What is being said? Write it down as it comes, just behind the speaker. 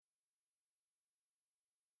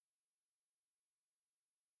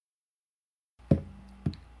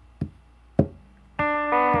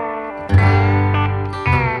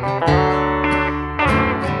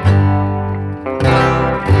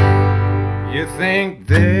You think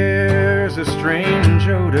there's a strange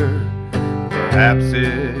odor, perhaps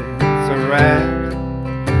it's a rat.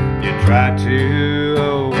 You try to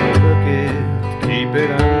overlook it, keep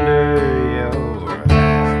it under your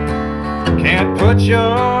hat. Can't put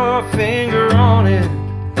your finger on it,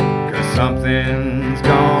 'cause something's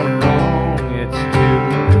gone wrong. It's too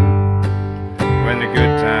late when the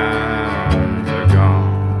good times are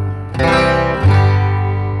gone.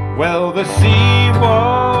 Well, the sea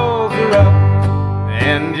walls are up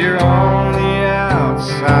and you're on the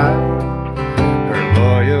outside. Her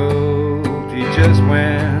loyalty just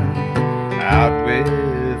went out with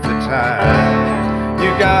the tide.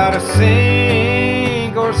 You gotta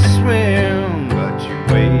sink or swim, but you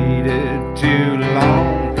waited too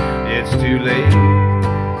long. It's too late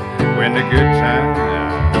when the good times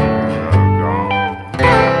are gone.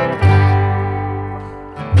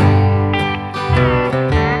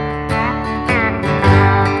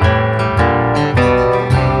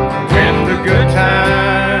 When the good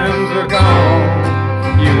times are gone,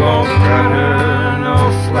 you won't cut her no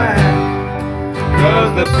slack,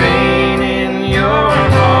 'cause the pain in your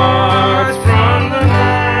heart's from the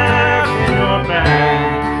knife in your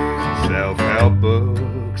back. Self-help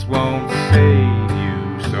books won't save you,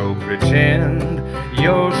 so pretend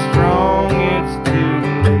you're strong. It's too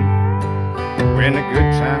late when the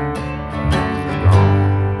good times are gone.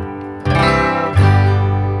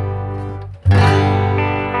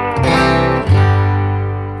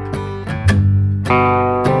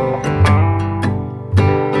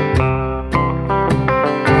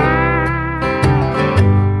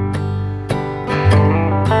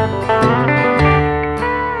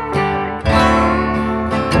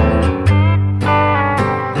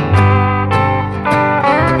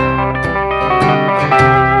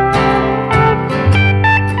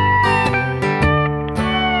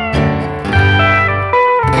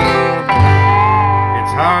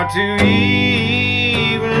 To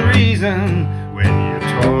even reason when you're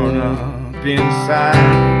torn up inside.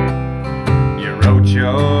 You wrote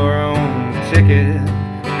your own ticket,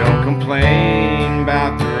 don't complain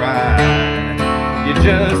about the ride. You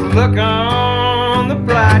just look on the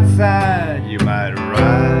bright side, you might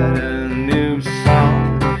write a new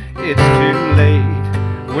song. It's too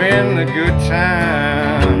late when the good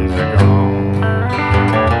times are gone.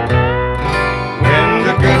 When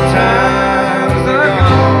the good times are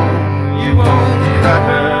gone, you won't cut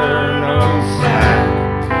her no slack,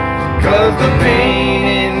 'cause the pain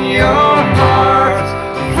in your heart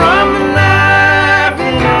from the knife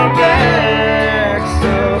in your back.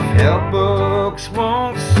 Self-help books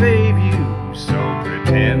won't save you, so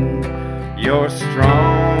pretend you're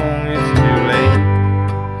strong. It's too late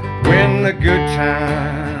when the good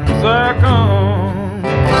times are gone.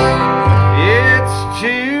 It's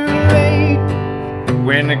too late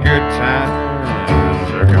when the good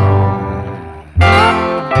times are gone.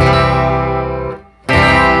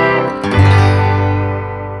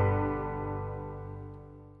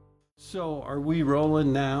 So, are we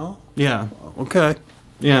rolling now? Yeah. Okay.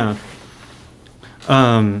 Yeah.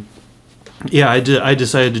 Yeah, I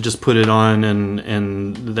decided to just put it on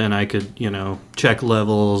and then I could, check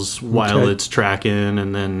levels while it's tracking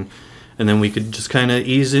and then we could just kind of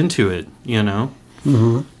ease into it,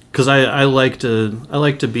 Mm-hmm. Cuz I like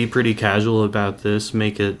to be pretty casual about this,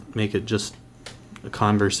 make it just a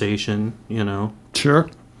conversation, Sure.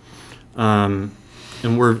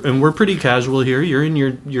 And we're pretty casual here. You're in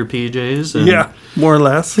your PJs. And, yeah, more or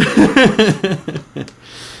less.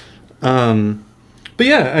 But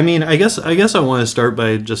yeah, I mean, I guess I want to start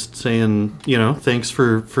by just saying, thanks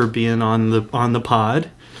for being on the pod.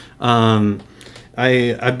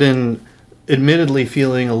 I've been admittedly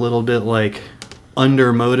feeling a little bit like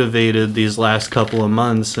undermotivated these last couple of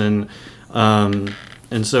months, and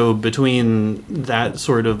so between that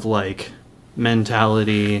sort of like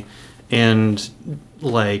mentality and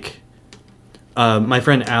like my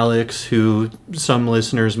friend Alex, who some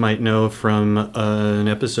listeners might know from an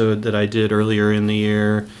episode that I did earlier in the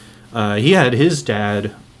year, he had his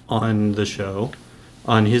dad on the show,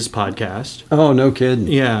 on his podcast. Oh, no kidding.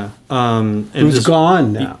 Yeah. And who's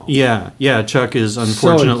gone now. Yeah. Chuck is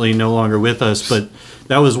unfortunately no longer with us, but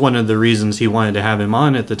that was one of the reasons he wanted to have him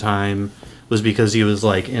on at the time, was because he was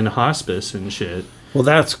like in hospice and shit. Well,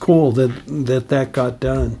 that's cool that got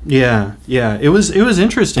done. Yeah. It was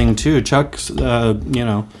interesting too. Chuck's,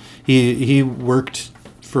 he worked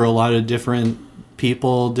for a lot of different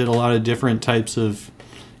people, did a lot of different types of,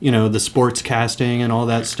 the sports casting and all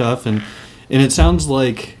that stuff, and it sounds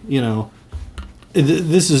like,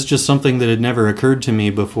 this is just something that had never occurred to me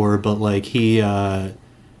before, but like he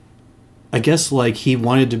I guess like he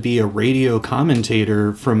wanted to be a radio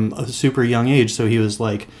commentator from a super young age. So he was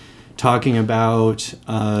like talking about,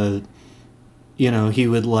 he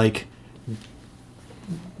would like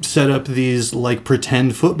set up these like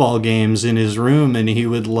pretend football games in his room, and he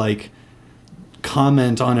would like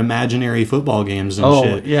comment on imaginary football games and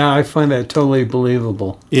shit. Yeah, I find that totally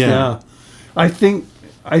believable. Yeah. I think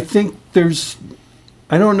there's,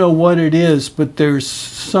 I don't know what it is, but there's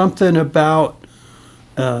something about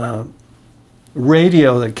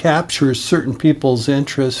radio that captures certain people's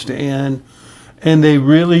interest, and they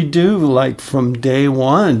really do, like from day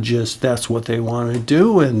one, just that's what they want to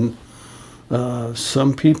do. And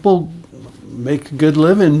some people make a good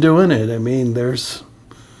living doing it. I mean, there's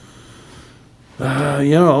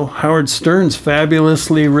Howard Stern's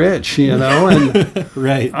fabulously rich, and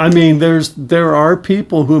Right. I mean, there are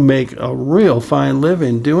people who make a real fine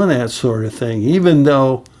living doing that sort of thing, even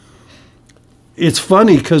though it's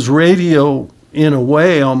funny because radio in a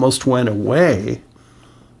way almost went away,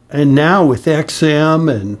 and now with XM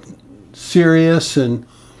and Sirius and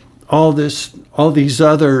all these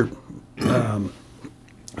other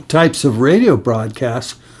types of radio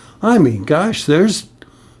broadcasts, I mean, gosh, there's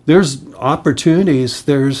opportunities.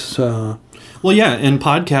 There's Well, yeah, and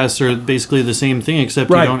podcasts are basically the same thing, except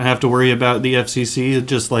Right. you don't have to worry about the FCC,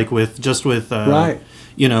 just like with Right.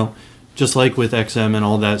 Just like with XM and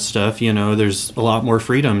all that stuff. There's a lot more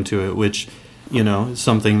freedom to it, which is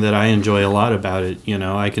something that I enjoy a lot about it.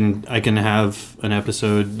 I can have an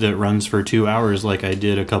episode that runs for 2 hours, like I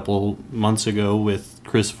did a couple months ago with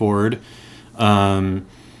Chris Ford.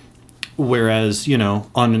 Whereas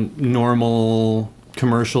on normal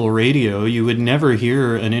commercial radio, you would never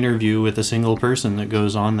hear an interview with a single person that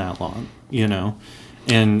goes on that long,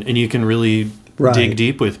 and you can really Right. dig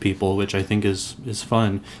deep with people, which I think is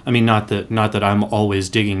fun. I mean, not that I'm always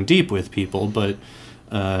digging deep with people, but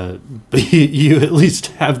you at least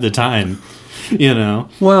have the time,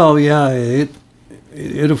 Well, yeah,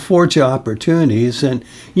 it affords you opportunities, and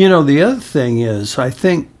the other thing is, I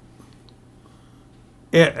think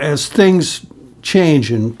as things change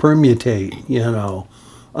and permutate,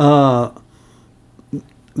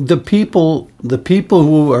 the people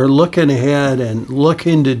who are looking ahead and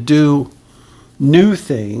looking to do new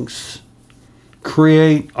things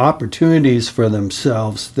create opportunities for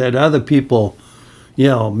themselves that other people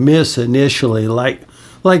miss initially.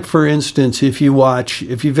 Like for instance, if you've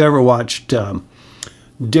ever watched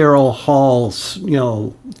Daryl Hall's,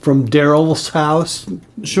 from Daryl's House.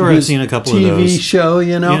 Sure, I've seen a couple of those. TV show,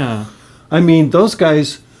 Yeah. I mean, those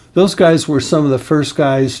guys were some of the first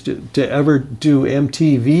guys to ever do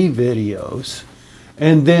MTV videos.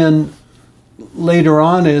 And then later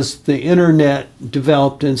on, as the internet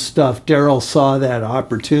developed and stuff, Daryl saw that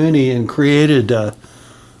opportunity and created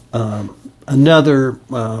another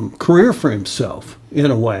career for himself, in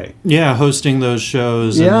a way. Yeah, hosting those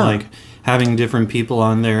shows and Yeah. like having different people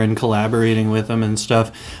on there and collaborating with them and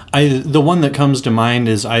stuff. The one that comes to mind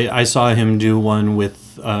is I saw him do one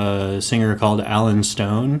with a singer called Alan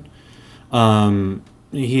Stone.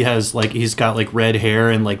 He's got like red hair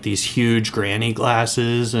and like these huge granny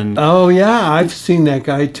glasses, and Oh, yeah, I've seen that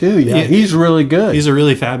guy too. Yeah, he's really good. he's a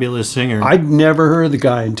really fabulous singer. I'd never heard of the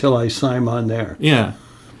guy until I saw him on there. Yeah.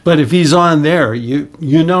 But if he's on there, you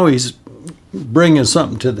know he's bringing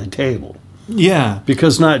something to the table, Yeah.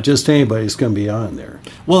 because not just anybody's going to be on there.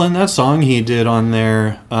 Well, and that song he did on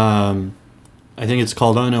there, I think it's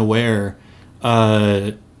called Unaware,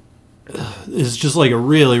 is just like a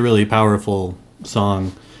really, really powerful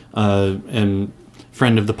song. And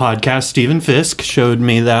friend of the podcast, Stephen Fisk, showed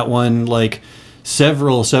me that one like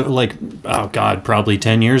several probably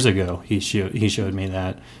 10 years ago. He showed me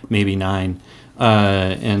that, maybe 9.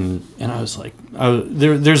 And I was like,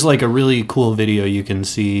 there's like a really cool video you can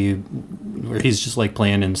see where he's just like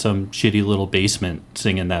playing in some shitty little basement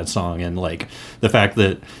singing that song, and like the fact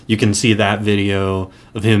that you can see that video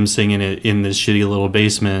of him singing it in this shitty little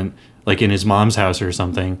basement, like in his mom's house or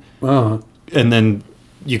something, and then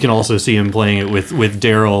you can also see him playing it with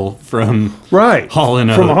Daryl from Right. Hall &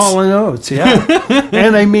 Oates. From Hall & Oates, yeah.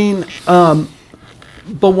 And I mean,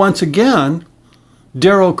 but once again,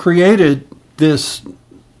 Daryl created this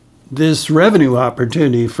revenue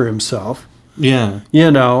opportunity for himself. Yeah.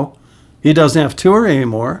 He doesn't have to tour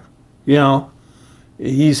anymore.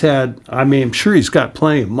 He's had, I mean, I'm sure he's got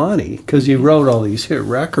plenty of money because he wrote all these hit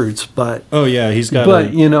records, but Oh yeah, he's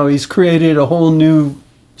got. he's created a whole new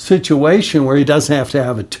situation where he doesn't have to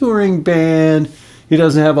have a touring band. He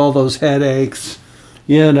doesn't have all those headaches.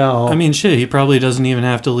 I mean, shit. He probably doesn't even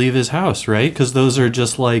have to leave his house, right? Because those are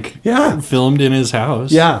just like Yeah. filmed in his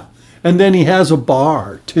house. Yeah. And then he has a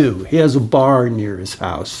bar too. He has a bar near his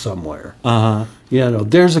house somewhere. You know,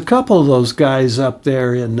 there's a couple of those guys up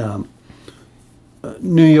there in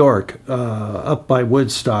New York, up by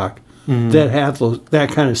Woodstock, that have that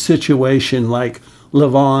kind of situation. Like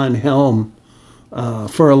Levon Helm,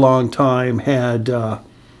 for a long time had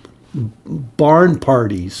barn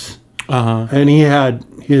parties, and he had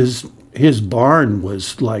his barn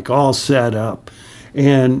was like all set up,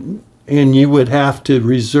 and you would have to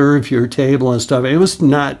reserve your table and stuff. It was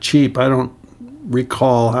not cheap. I don't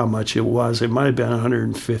recall how much it was. It might have been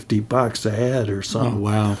 $150 a head or something. Oh,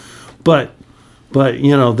 wow. But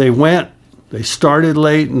you know, they started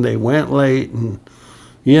late and they went late, and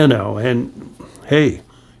you know, and hey,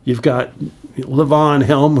 you've got Levon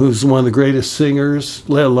Helm, who's one of the greatest singers,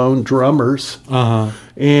 let alone drummers.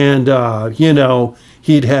 And you know,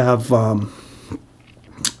 he'd have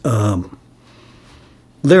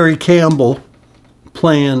Larry Campbell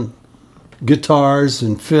playing guitars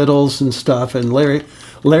and fiddles and stuff, and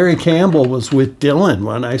Larry Campbell was with Dylan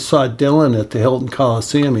when I saw Dylan at the Hilton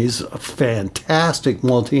Coliseum. He's a fantastic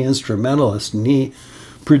multi-instrumentalist, and he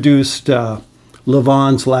produced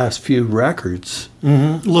Levon's last few records.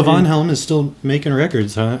 Levon Helm is still making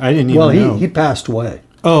records, huh? I didn't even know. Well, he passed away.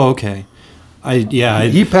 Oh, okay.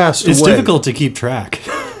 He passed It's away. difficult to keep track.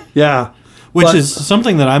 Yeah. Which is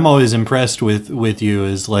something that I'm always impressed with you,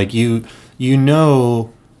 is like you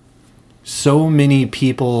know so many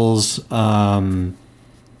people's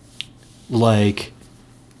like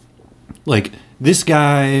this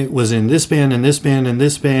guy was in this band and this band and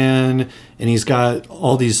this band, and he's got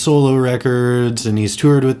all these solo records, and he's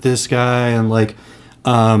toured with this guy, and like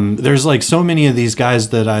there's like so many of these guys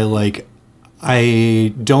that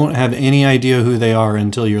I don't have any idea who they are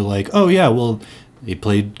until you're like, oh yeah, well he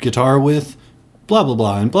played guitar with blah blah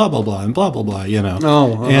blah and blah blah blah and blah blah blah, you know.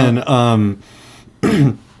 And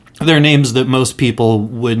they're names that most people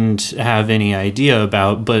wouldn't have any idea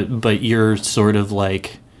about, but you're sort of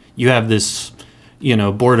like, you have this, you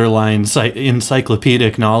know, borderline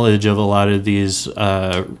encyclopedic knowledge of a lot of these,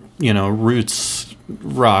 you know, roots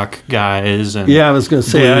rock guys and I was going to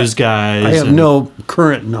say blues guys. I have no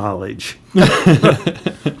current knowledge,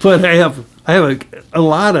 but I have a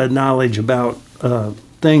lot of knowledge about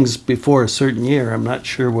things before a certain year. I'm not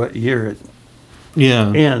sure what year it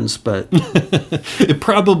ends, but it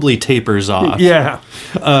probably tapers off. Yeah.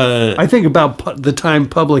 I think about the time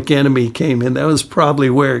Public Enemy came in. That was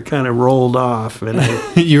probably where it kind of rolled off. And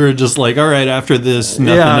you were just like, all right, after this,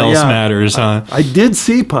 nothing else matters, huh? I did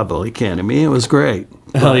see Public Enemy. It was great.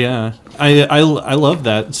 Hell yeah. I love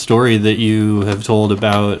that story that you have told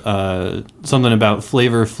about something about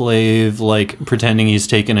Flavor Flav, like pretending he's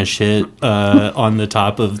taking a shit on the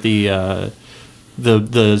top of the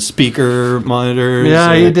speaker monitors.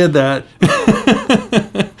 Yeah, he did that.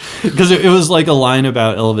 Because it was like a line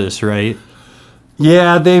about Elvis, right?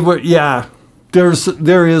 Yeah, they were. Yeah, there is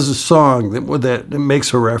a song that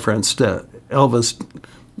makes a reference to Elvis.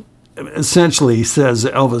 Essentially, he says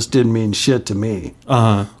Elvis didn't mean shit to me.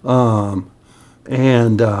 And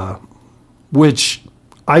which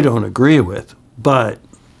I don't agree with, but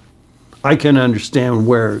I can understand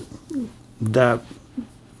where that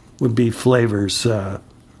would be Flavors. That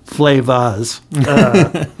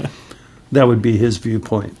would be his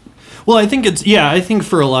viewpoint. Well, I think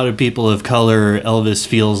for a lot of people of color, Elvis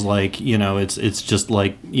feels like, you know, it's just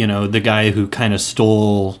like, you know, the guy who kind of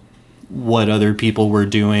stole what other people were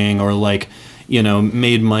doing, or like, you know,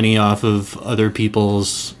 made money off of other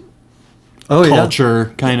people's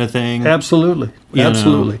culture kind of thing. Absolutely. You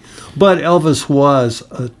Absolutely. know? But Elvis was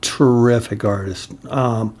a terrific artist.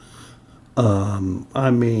 I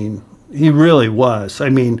mean, he really was. I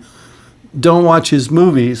mean, don't watch his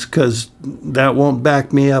movies because that won't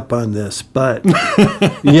back me up on this. But,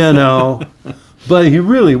 you know, but he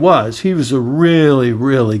really was. He was a really,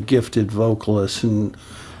 really gifted vocalist. And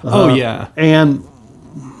and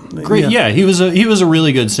great. Yeah, he was a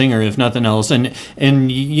really good singer, if nothing else.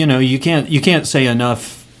 And you know, you can't say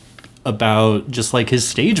enough about just like his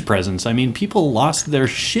stage presence. I mean, people lost their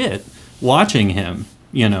shit watching him,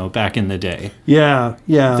 you know, back in the day. Yeah.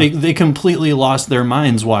 They completely lost their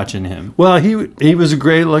minds watching him. Well, he was a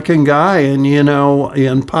great looking guy, and you know,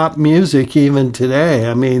 in pop music even today,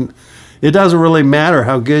 I mean, it doesn't really matter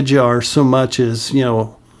how good you are so much as, you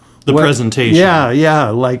know, the presentation. Yeah,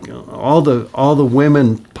 like all the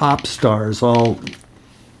women pop stars all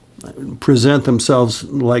present themselves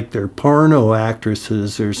like they're porno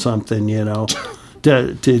actresses or something, you know,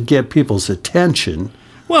 to get people's attention.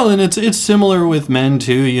 Well, and it's similar with men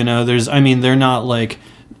too, you know. They're not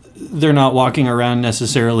walking around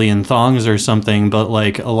necessarily in thongs or something, but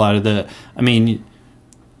like a lot of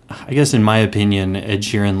I guess in my opinion, Ed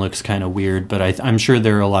Sheeran looks kind of weird, but I'm sure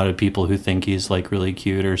there are a lot of people who think he's like really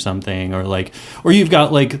cute or something, or you've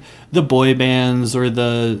got like the boy bands or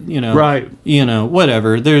the, Right.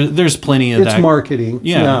 Whatever. There's plenty of It's that. marketing.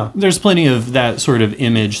 Yeah. There's plenty of that sort of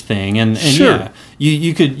image thing. And Sure. yeah,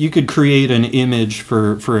 you could create an image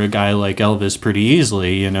for a guy like Elvis pretty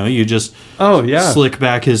easily, You just Oh, yeah. slick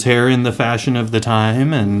back his hair in the fashion of the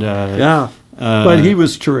time and Yeah. But he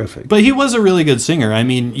was terrific. But he was a really good singer. I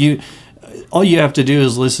mean, all you have to do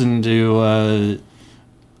is listen to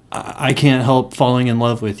I Can't Help Falling in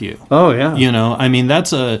Love with You. Oh, yeah. I mean, I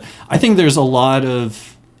think there's a lot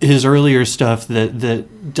of his earlier stuff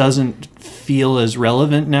that doesn't feel as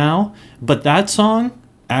relevant now, but that song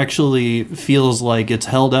actually feels like it's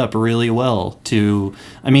held up really well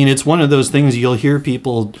it's one of those things you'll hear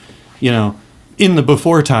people, in the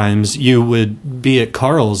before times, you would be at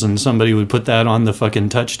Carl's and somebody would put that on the fucking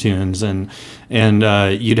touch tunes and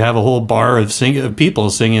you'd have a whole bar of people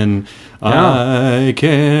singing, I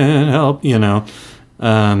can't help,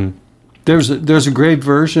 There's a great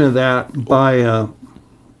version of that by,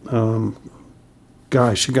 the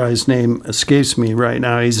guy's name escapes me right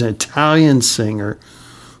now. He's an Italian singer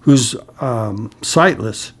who's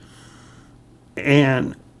sightless.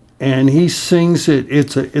 And he sings it.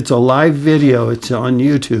 It's a live video. It's on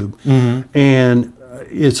YouTube, and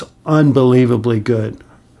it's unbelievably good.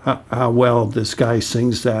 How well this guy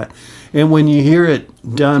sings that, and when you hear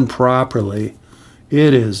it done properly,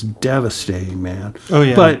 it is devastating, man. Oh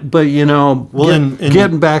yeah. But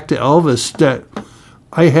getting back to Elvis, that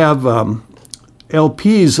I have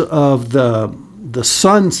LPs of the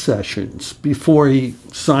Sun sessions before he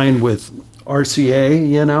signed with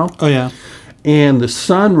RCA. Oh yeah. And the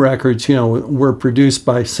Sun records, were produced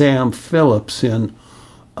by Sam Phillips in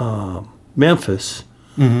Memphis.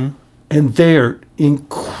 Mm-hmm. And they're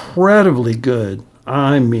incredibly good.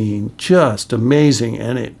 I mean, just amazing.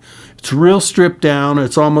 And it's real stripped down.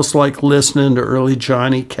 It's almost like listening to early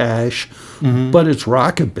Johnny Cash, but it's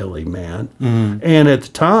rockabilly, man. Mm-hmm. And at the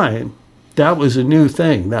time, that was a new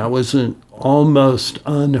thing. That was an almost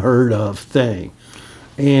unheard of thing.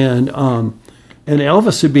 And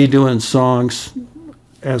Elvis would be doing songs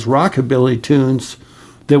as rockabilly tunes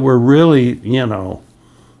that were really,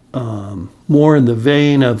 more in the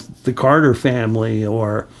vein of the Carter Family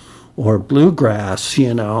or bluegrass,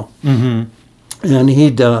 Mm-hmm. And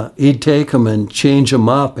he'd take them and change them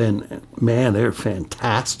up, and man, they're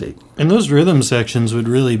fantastic. And those rhythm sections would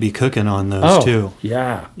really be cooking on those too.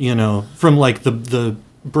 Yeah. From like the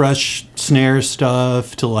brush snare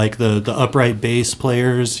stuff to like the upright bass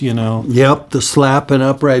players, Yep, the slapping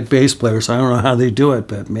upright bass players. I don't know how they do it,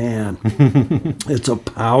 but man, it's a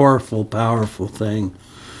powerful, powerful thing.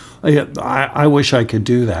 I wish I could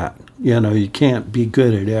do that. You can't be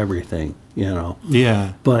good at everything,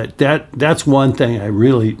 Yeah. But that's one thing I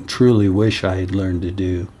really, truly wish I had learned to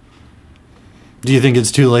do. Do you think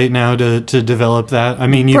it's too late now to develop that? I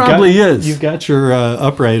mean, you've got your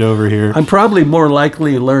upright over here. I'm probably more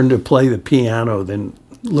likely to learn to play the piano than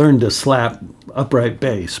learn to slap upright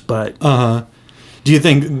bass. But Do you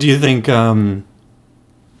think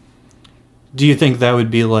that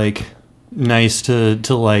would be like nice to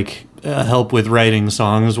like help with writing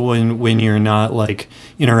songs when you're not like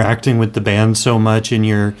interacting with the band so much in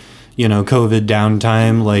your COVID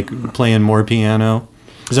downtime, like playing more piano?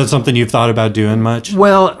 Is that something you've thought about doing much?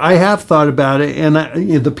 Well, I have thought about it, and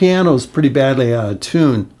the piano's pretty badly out of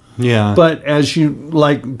tune. Yeah. But as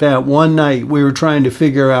like that one night we were trying to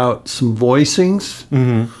figure out some voicings.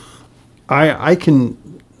 Mm-hmm. I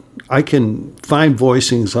can find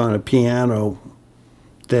voicings on a piano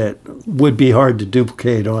that would be hard to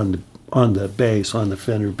duplicate on the bass, on the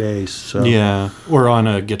Fender bass. So. Yeah, or on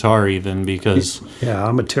a guitar even, because... Yeah,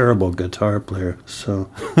 I'm a terrible guitar player, so,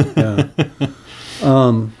 yeah.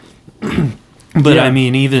 But yeah. I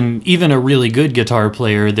mean, even a really good guitar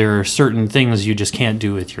player, there are certain things you just can't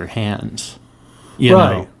do with your hands. You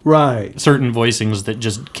know? Right. Certain voicings that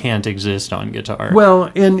just can't exist on guitar. Well,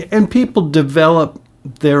 and people develop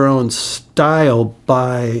their own style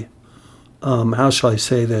by, how shall I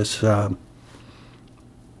say this,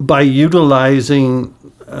 by utilizing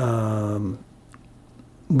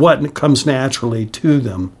what comes naturally to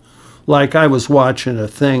them. Like I was watching a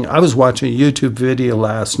YouTube video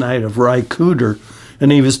last night of Ry Cooder,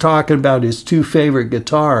 and he was talking about his two favorite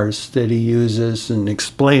guitars that he uses and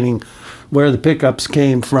explaining where the pickups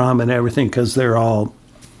came from and everything, because they're all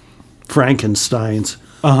Frankensteins.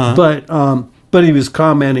 Uh-huh. But he was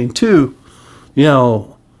commenting too,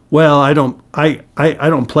 well, I don't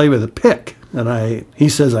play with a pick. and he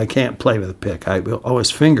says I can't play with a pick. I will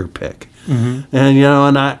always finger pick. Mm-hmm. And,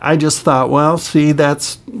 and I just thought, well, see,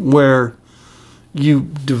 that's where you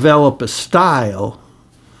develop a style,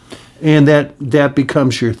 and that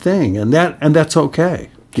becomes your thing, and that's okay,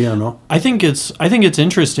 I think it's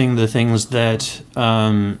interesting, the things that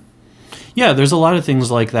there's a lot of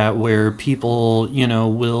things like that where people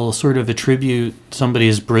will sort of attribute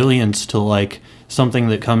somebody's brilliance to like something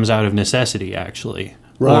that comes out of necessity, actually,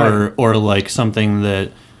 right. or like something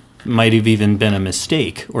that might have even been a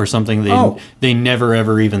mistake, or something they never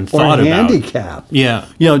ever even thought or a about. handicap. Yeah.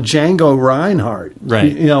 Django Reinhardt,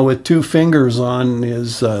 right? With two fingers on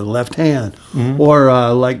his left hand, mm-hmm.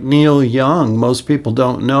 or like Neil Young. Most people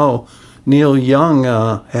don't know Neil Young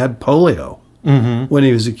had polio mm-hmm. when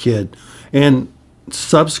he was a kid, and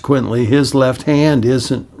subsequently his left hand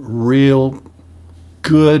isn't real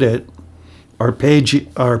good at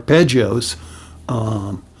arpeggios.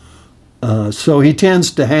 So he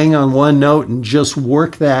tends to hang on one note and just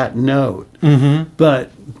work that note. Mm-hmm.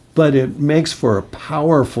 But it makes for a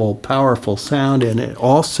powerful, powerful sound, and it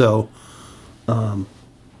also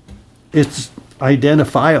it's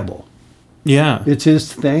identifiable. Yeah. It's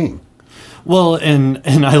his thing. Well, and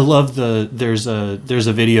I love there's a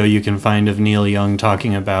video you can find of Neil Young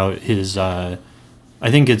talking about his I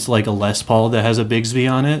think it's like a Les Paul that has a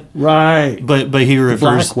Bigsby on it. Right. But he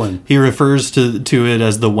refers to it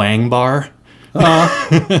as the Wang bar. Yeah.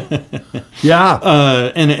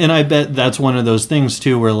 And I bet that's one of those things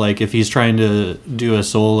too, where like if he's trying to do a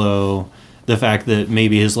solo, the fact that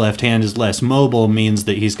maybe his left hand is less mobile means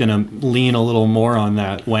that he's going to lean a little more on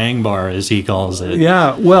that Wang bar, as he calls it.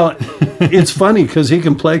 Yeah. Well, it's funny because he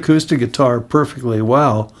can play acoustic guitar perfectly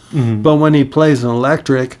well, mm-hmm. but when he plays an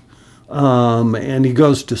electric, and he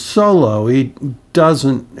goes to solo, he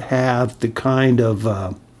doesn't have the kind of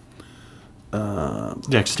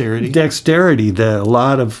dexterity that a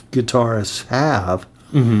lot of guitarists have.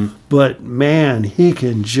 Mm-hmm. But man, he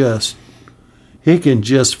can just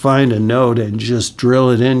find a note and just drill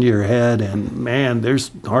it into your head, and man,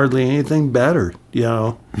 there's hardly anything better. He's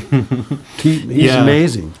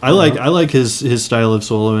amazing. I like his style of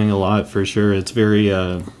soloing a lot, for sure. It's very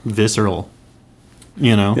visceral.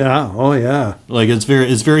 Yeah. Oh, yeah. Like it's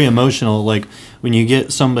very emotional. Like when you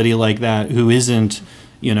get somebody like that who isn't,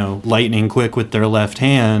 lightning quick with their left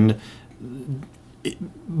hand.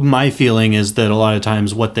 My feeling is that a lot of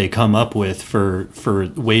times what they come up with for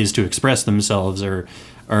ways to express themselves are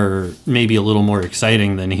maybe a little more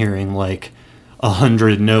exciting than hearing like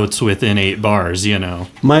 100 notes within 8 bars.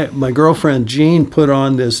 My girlfriend Jean put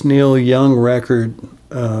on this Neil Young record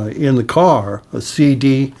in the car, a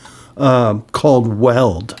CD. Called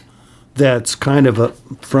Weld, that's kind of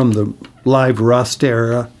from the Live Rust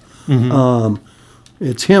era. Mm-hmm.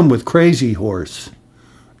 It's him with Crazy Horse,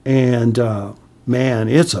 and man,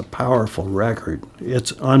 it's a powerful record.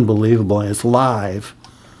 It's unbelievable. It's live,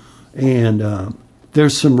 and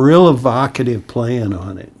there's some real evocative playing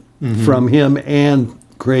on it mm-hmm. from him and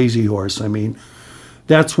Crazy Horse. I mean,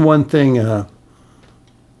 that's one thing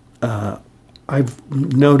I've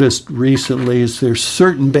noticed recently is there's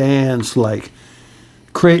certain bands like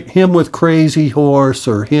him with Crazy Horse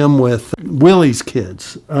or him with Willie's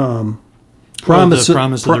Kids. Promise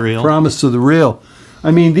of the Real. Promise of the Real.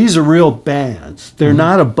 I mean, these are real bands. They're mm-hmm.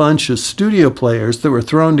 not a bunch of studio players that were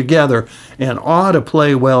thrown together and ought to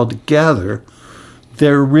play well together.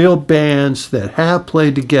 They're real bands that have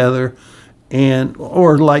played together,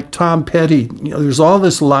 or like Tom Petty. There's all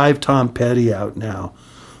this live Tom Petty out now.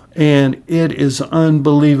 And it is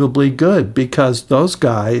unbelievably good because those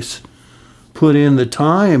guys put in the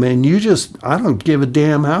time, and I don't give a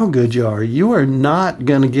damn how good you are. You are not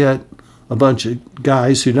going to get a bunch of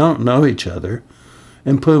guys who don't know each other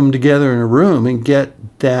and put them together in a room and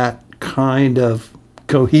get that kind of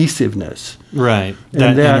cohesiveness. Right.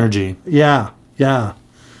 That energy. Yeah.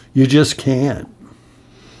 You just can't.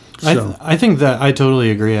 So. I think that I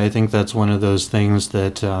totally agree. I think that's one of those things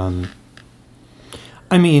that...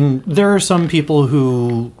 I mean, there are some people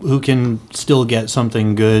who can still get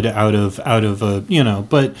something good out of a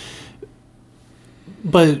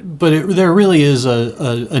there really is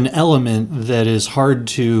an element that is hard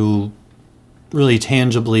to really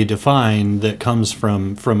tangibly define that comes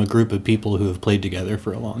from a group of people who have played together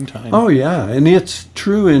for a long time. Oh yeah, and it's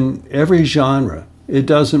true in every genre. It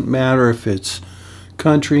doesn't matter if it's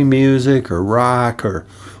country music or rock or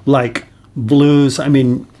like blues. I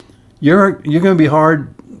mean, you're going to be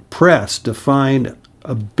hard pressed to find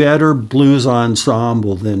a better blues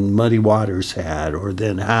ensemble than Muddy Waters had or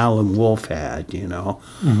than Howlin' Wolf had,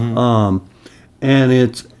 Mm-hmm.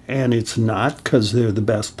 And it's not because they're the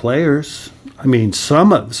best players. I mean,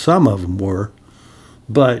 some of them were,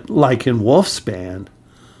 but like in Wolf's band,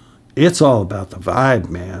 it's all about the vibe,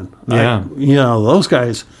 man. Yeah.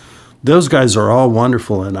 Those guys are all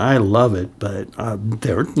wonderful, and I love it. But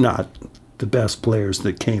they're not the best players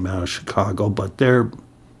that came out of Chicago, but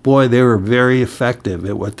they were very effective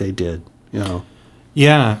at what they did.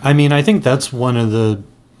 Yeah, I mean, I think that's one of the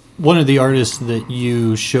artists that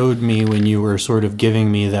you showed me when you were sort of giving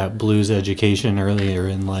me that blues education earlier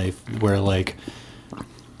in life, where like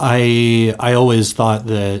I always thought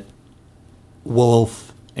that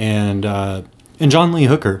Wolf and John Lee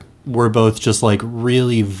Hooker were both just like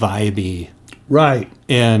really vibey, Right.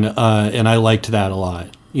 and I liked that a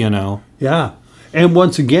lot. Yeah. And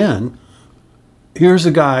once again, here's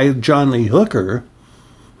a guy, John Lee Hooker,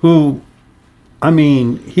 who, I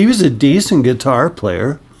mean, he was a decent guitar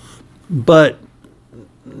player, but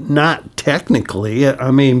not technically.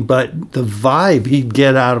 I mean, but the vibe he'd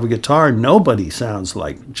get out of a guitar, nobody sounds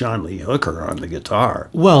like John Lee Hooker on the guitar.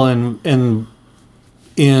 Well, and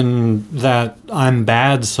in that "I'm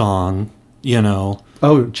Bad" song,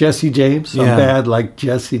 Oh, Jesse James? I'm Yeah. bad like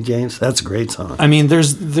Jesse James? That's a great song. I mean,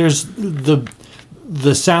 there's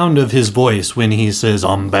the sound of his voice when he says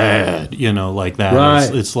 "I'm bad," like that.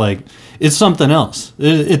 Right. It's like it's something else.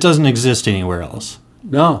 It doesn't exist anywhere else.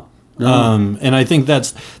 No. And I think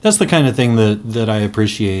that's the kind of thing that I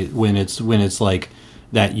appreciate when it's like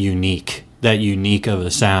that unique of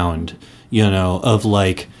a sound, of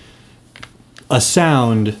like a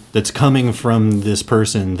sound that's coming from this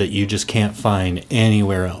person that you just can't find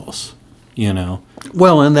anywhere else.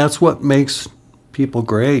 Well, and that's what makes people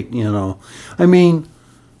great, I mean,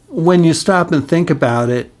 when you stop and think about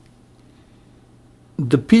it,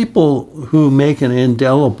 the people who make an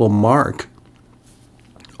indelible mark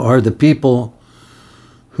are the people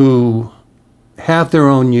who have their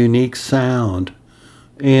own unique sound.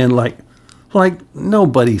 And like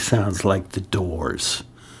nobody sounds like the Doors.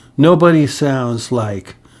 Nobody sounds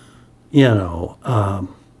like, well,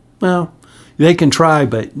 they can try,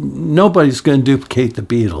 but nobody's going to duplicate the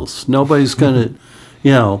Beatles. Nobody's going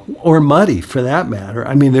to, or Muddy for that matter.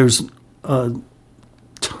 I mean, there's a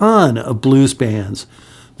ton of blues bands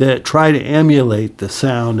that try to emulate the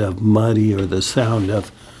sound of Muddy or the sound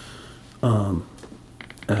of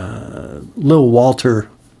Lil Walter.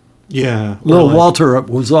 Yeah. Lil Walter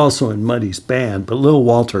was also in Muddy's band, but Lil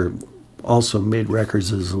Walter also made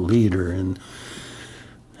records as a leader. And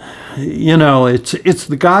it's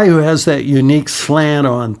the guy who has that unique slant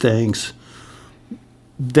on things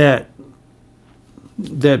that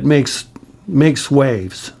makes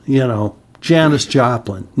waves. Janis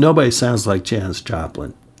Joplin. Nobody sounds like Janis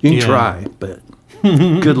Joplin. You can try, but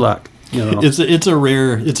good luck. It's a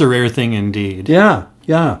rare thing indeed. Yeah.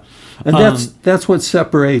 And that's what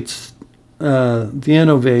separates the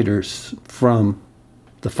innovators from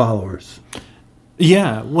the followers.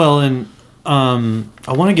 Yeah, well, and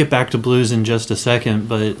I want to get back to blues in just a second,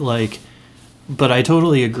 but I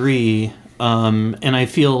totally agree, and I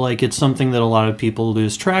feel like it's something that a lot of people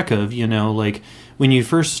lose track of. Like when you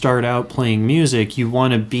first start out playing music, you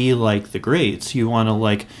want to be like the greats. You want to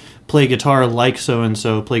like play guitar like so and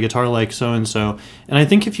so, play guitar like so and so. And I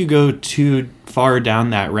think if you go too far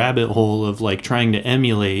down that rabbit hole of like trying to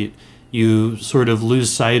emulate, you sort of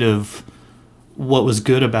lose sight of what was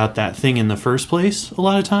good about that thing in the first place a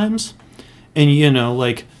lot of times. And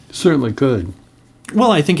like Certainly could.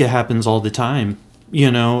 Well, I think it happens all the time.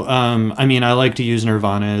 I mean, I like to use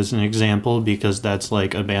Nirvana as an example because that's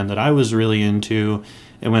like a band that I was really into.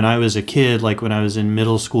 And when I was a kid, like when I was in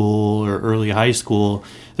middle school or early high school,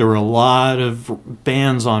 there were a lot of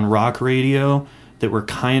bands on rock radio that were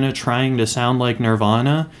kind of trying to sound like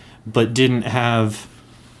Nirvana, but didn't have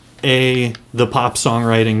A, the pop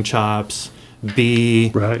songwriting chops,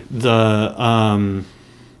 B, Right. the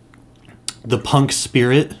punk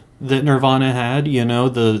spirit that Nirvana had,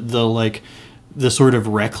 the sort of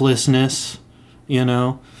recklessness,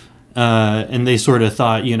 and they sort of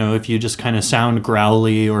thought, if you just kind of sound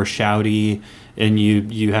growly or shouty and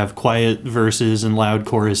you have quiet verses and loud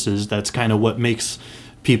choruses, that's kind of what makes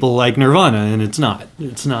people like Nirvana. And it's not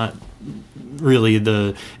really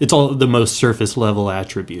it's all the most surface level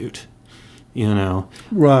attribute,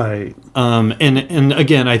 Right. And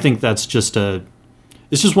again, I think that's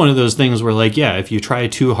it's just one of those things where, like, yeah, if you try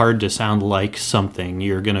too hard to sound like something,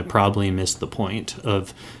 you're going to probably miss the point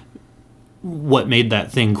of what made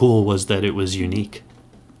that thing cool was that it was unique.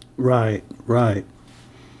 Right.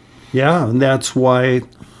 Yeah, and that's why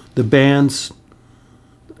the bands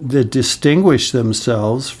that distinguish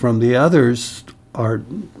themselves from the others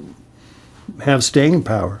have staying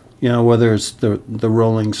power. Whether it's the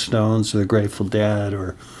Rolling Stones or the Grateful Dead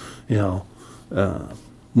or,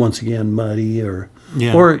 once again, Muddy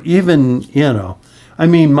Yeah. or even, I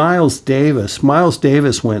mean, Miles Davis. Miles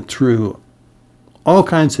Davis went through all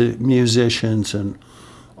kinds of musicians and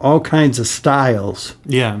all kinds of styles,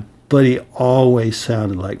 Yeah. but he always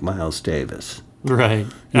sounded like Miles Davis. Right. You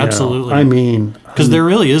know? Absolutely. I mean, because there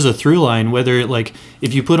really is a through line, whether like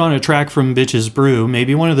if you put on a track from Bitches Brew,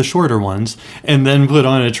 maybe one of the shorter ones, and then put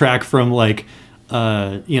on a track from like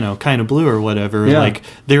Kind of Blue or whatever, Yeah. like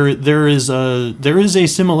there is a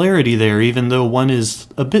similarity there, even though one is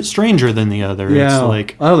a bit stranger than the other. yeah. It's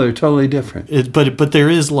like Oh, they're totally different. but there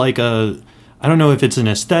is like I don't know if it's an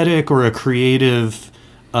aesthetic or a creative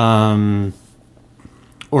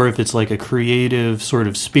or if it's like a creative sort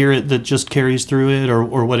of spirit that just carries through it,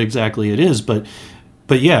 or what exactly it is. But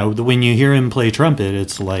yeah, when you hear him play trumpet,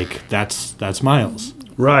 it's like that's Miles.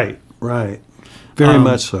 Right. Very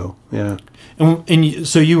much so, yeah.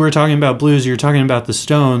 So you were talking about blues, you were talking about the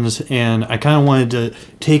Stones, and I kind of wanted to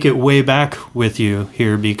take it way back with you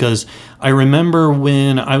here, because I remember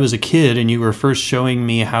when I was a kid and you were first showing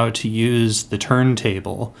me how to use the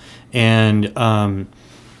turntable, and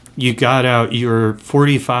you got out your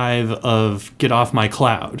 45 of Get Off My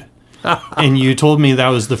Cloud, and you told me that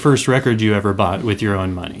was the first record you ever bought with your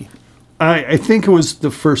own money. I think it was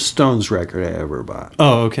the first Stones record I ever bought.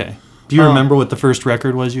 Oh, okay. Do you remember what the first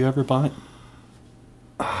record was you ever bought?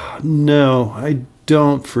 No, I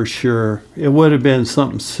don't for sure. It would have been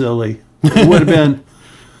something silly. It would have been...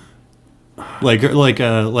 Like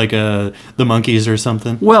the Monkees or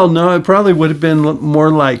something? Well, no, it probably would have been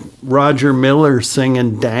more like Roger Miller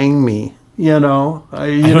singing "Dang Me." You know, I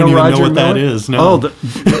don't even know what that is. No. Oh,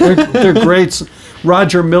 they're great.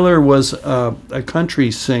 Roger Miller was a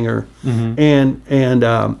country singer, and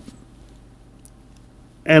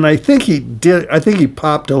I think he did. I think he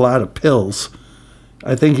popped a lot of pills.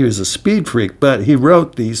 I think he was a speed freak, but he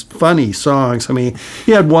wrote these funny songs. I mean,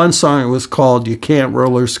 he had one song that was called "You Can't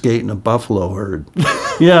Roller Skate in a Buffalo Herd."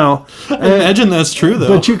 You know, I imagine that's true though.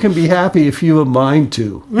 but you can be happy if you have a mind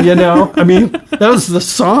to. You know, I mean, that was the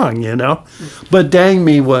song. You know, but "Dang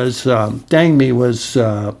Me" was "Dang Me" was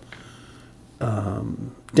 "Dang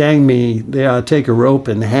Me." They ought to take a rope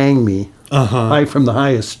and hang me high from the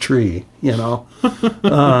highest tree. You know,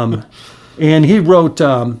 and he wrote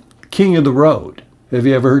 "King of the Road." Have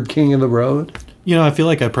you ever heard "King of the Road"? You know, I feel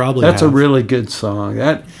like I probably That's have. a really good song.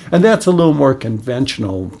 That's a little more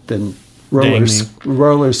conventional than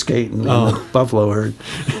roller skating in the Buffalo Herd.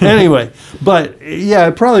 Anyway, but yeah,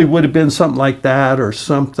 it probably would have been something like that or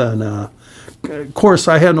something. Of course,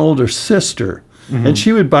 I had an older sister, and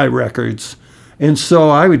she would buy records, and so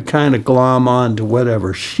I would kind of glom on to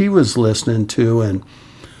whatever she was listening to. And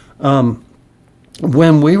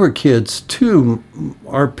when we were kids, too,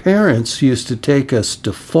 our parents used to take us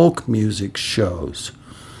to folk music shows,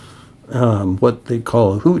 what they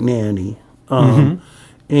call a hootenanny.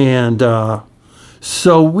 And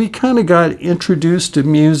so we kind of got introduced to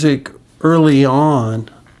music early on.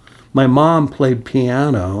 My mom played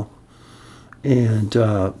piano, and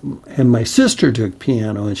my sister took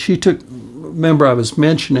piano, and she took. Remember, I was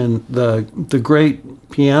mentioning the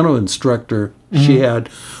great piano instructor she had,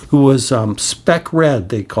 who was Spec Red,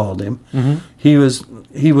 they called him. He was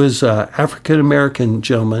African American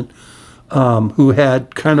gentleman who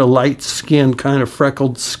had kind of light skin, kind of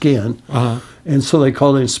freckled skin, and so they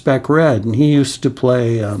called him Spec Red. And he used to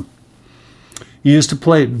play. He used to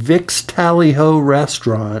play at Vic's Tally Ho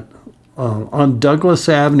restaurant on Douglas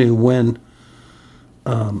Avenue when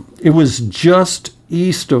it was just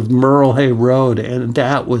east of Merle Hay Road, and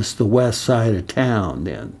that was the west side of town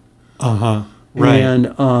then. Right.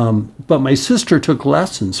 And but my sister took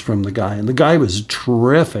lessons from the guy, and the guy was a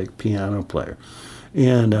terrific piano player,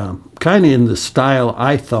 and kind of in the style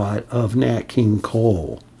I thought of Nat King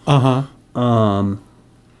Cole.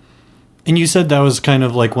 And you said that was kind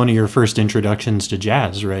of like one of your first introductions to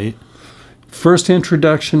jazz, right? First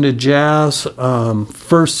introduction to jazz.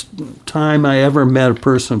 First time I ever met a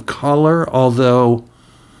person of color, although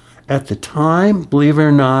at the time, believe it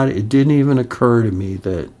or not, it didn't even occur to me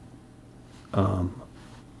that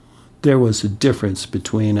there was a difference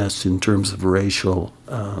between us in terms of racial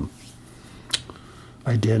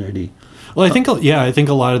identity. Well, I think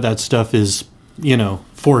a lot of that stuff is,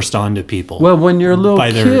 forced onto people. Well, when you're a little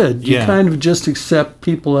by their- kid, you yeah. kind of just accept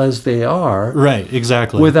people as they are. Right,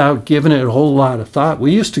 exactly. Without giving it a whole lot of thought.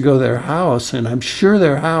 We used to go to their house, and I'm sure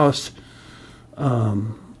their house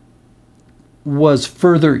was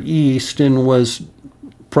further east and was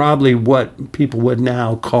probably what people would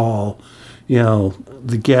now call,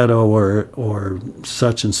 the ghetto or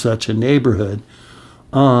such and such a neighborhood.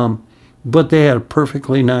 But they had a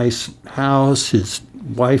perfectly nice house.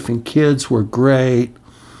 wife and kids were great.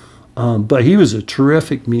 But he was a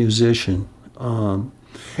terrific musician. And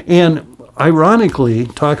ironically,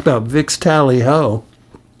 talk about Vix Tally-Ho.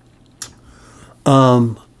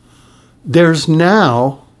 There's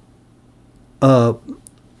now a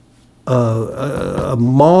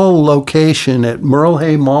mall location at Merle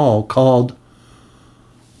Hay Mall called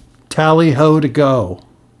Tally-Ho to Go.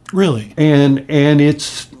 Really? And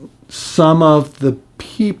it's some of the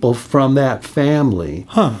people from that family.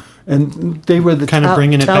 Huh. And they were the Kind of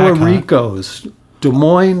bringing it back, huh? Tallaricos. Des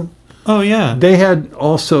Moines. Oh, yeah. They had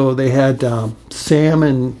Sam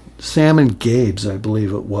and Gabe's, I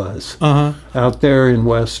believe it was, out there in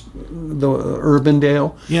the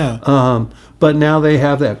Urbandale. Yeah. But now they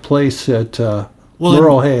have that place at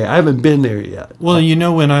Merle Hay. I haven't been there yet. Well, you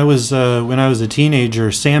know, when I was a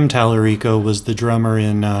teenager, Sam Tallarico was the drummer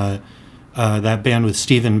in that band with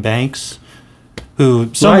Stephen Banks,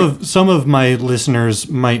 who some of my listeners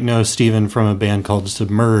might know Stephen from a band called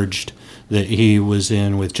Submerged that he was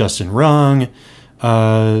in with Justin Rung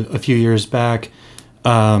a few years back.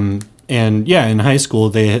 And yeah, in high school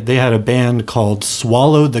they had a band called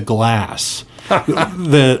Swallow the Glass.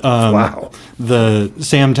 Wow. The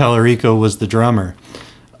Sam Tallarico was the drummer.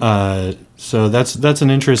 So that's an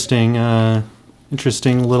interesting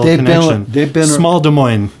little connection. They've been small Des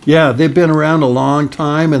Moines. Yeah, they've been around a long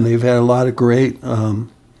time, and they've had a lot of great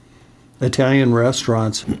Italian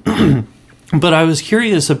restaurants. But I was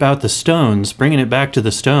curious about the Stones, bringing it back to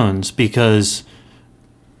the Stones, because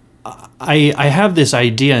I have this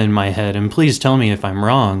idea in my head, and please tell me if I'm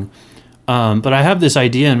wrong, but I have this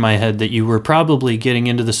idea in my head that you were probably getting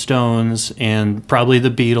into the Stones and probably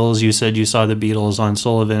the Beatles. You said you saw the Beatles on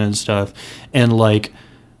Sullivan and stuff, and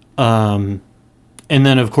and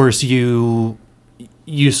then of course you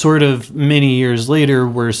sort of many years later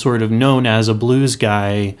were sort of known as a blues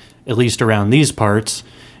guy, at least around these parts.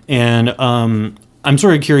 And I'm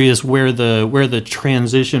sort of curious where the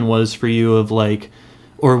transition was for you of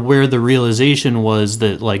or where the realization was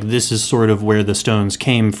that this is sort of where the Stones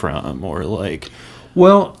came from, or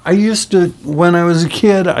Well, when I was a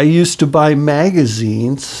kid, I used to buy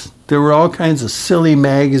magazines. There were all kinds of silly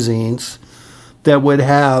magazines that would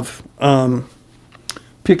have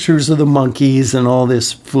pictures of the Monkees and all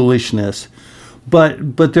this foolishness.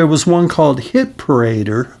 But there was one called Hit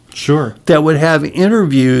Parader. Sure. That would have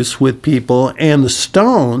interviews with people, and the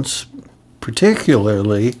Stones,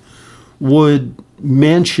 particularly, would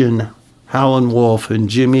mention Howlin' Wolf and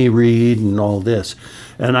Jimmy Reed and all this.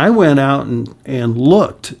 And I went out and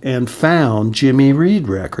looked and found Jimmy Reed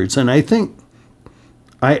records. And I think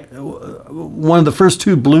one of the first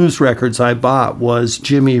two blues records I bought was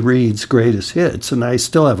Jimmy Reed's Greatest Hits, and I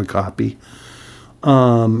still have a copy.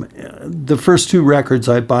 The first two records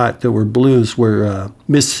I bought that were blues were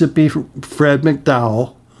Mississippi Fred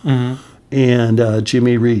McDowell and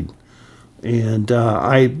Jimmy Reed. And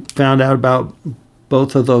I found out about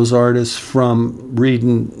both of those artists from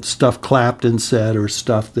reading stuff Clapton said or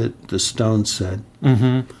stuff that the Stones said.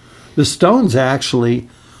 Mm-hmm. The Stones actually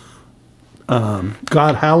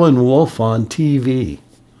got Howlin' Wolf on TV,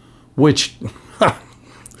 which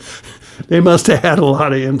they must have had a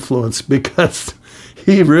lot of influence, because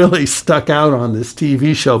he really stuck out on this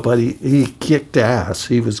TV show, but he kicked ass.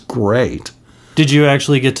 He was great. Did you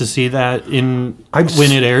actually get to see that when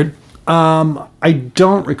it aired? I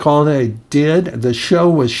don't recall that I did. The show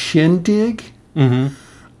was Shindig.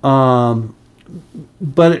 Mm-hmm.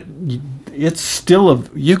 But it's still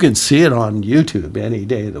you can see it on YouTube any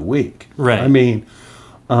day of the week. Right. I mean,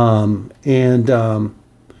 the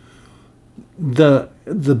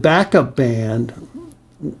backup band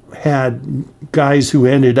had guys who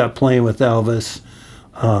ended up playing with Elvis.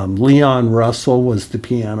 Leon Russell was the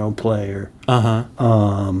piano player. They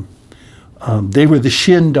were the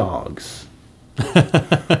Shin Dogs.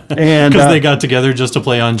 And because they got together just to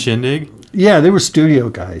play on Shindig? Yeah, they were studio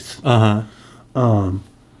guys. That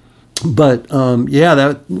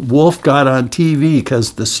Wolf got on TV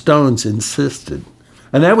because the Stones insisted.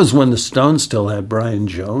 And that was when the Stones still had Brian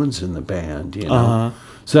Jones in the band, you know.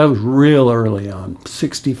 So that was real early on,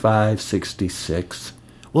 65, 66.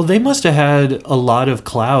 Well, they must have had a lot of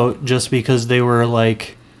clout just because they were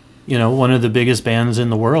one of the biggest bands in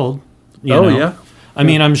the world. You know? Yeah. I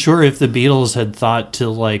mean, I'm sure if the Beatles had thought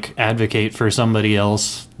to advocate for somebody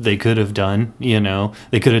else, they could have done,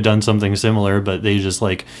 they could have done something similar, but they just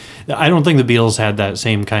I don't think the Beatles had that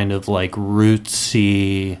same kind of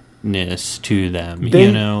rootsiness to them,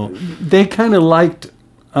 They kind of liked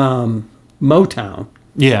Motown.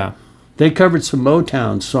 Yeah. They covered some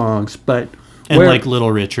Motown songs, but And Where- like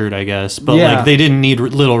Little Richard, I guess. But Yeah. like they didn't need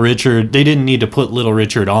Little Richard. They didn't need to put Little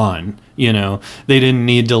Richard on, you know. They didn't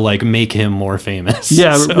need to like make him more famous.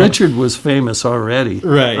 Yeah, So- Richard was famous already.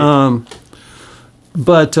 Right.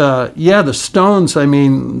 But the Stones, I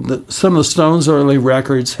mean, some of the Stones' early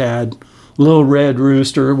records had Little Red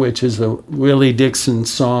Rooster, which is a Willie Dixon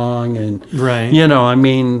song. And, Right. you know, I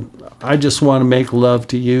mean, I Just Want to Make Love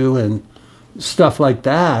to You and stuff like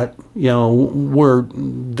that, you know, were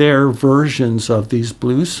their versions of these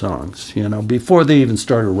blues songs, you know, before they even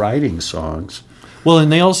started writing songs. Well,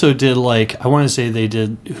 and they also did like I want to say they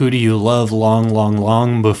did "Who Do You Love"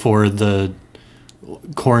 long before the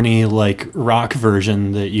corny like rock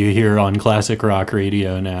version that you hear on classic rock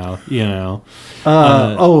radio now. You know.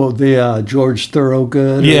 The George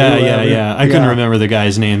Thorogood. or Yeah. whoever. I couldn't remember the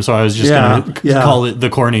guy's name, so I was just gonna call it the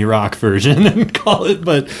corny rock version and call it.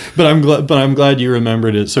 But I'm glad you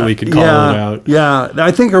remembered it, so we could call it out. Yeah,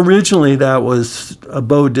 I think originally that was a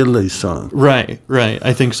Bo Diddley song. Right.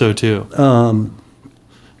 I think so too.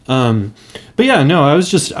 But yeah, no, I was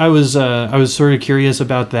sort of curious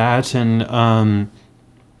about that, and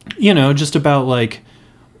you know, just about like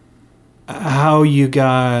how you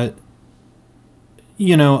got,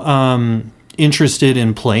 you know, interested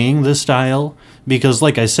in playing the style, because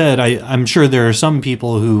like I said, I'm sure there are some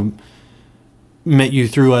people who met you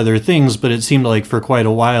through other things, but it seemed like for quite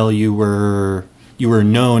a while you were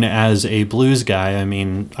known as a blues guy. I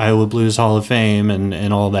mean, Iowa Blues Hall of Fame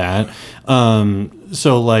and all that.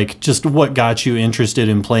 So like, just what got you interested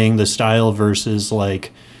in playing the style versus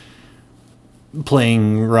like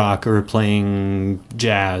playing rock or playing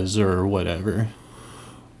jazz or whatever?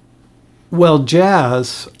 Well,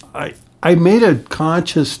 jazz, I made a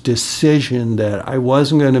conscious decision that I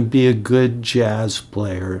wasn't going to be a good jazz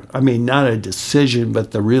player. I mean, not a decision,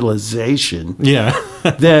 but the realization Yeah.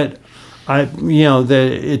 that that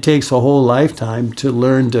it takes a whole lifetime to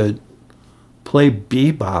learn to play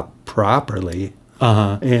bebop properly.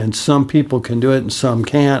 Uh-huh. And some people can do it and some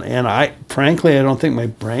can't. And frankly, I don't think my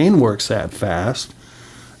brain works that fast.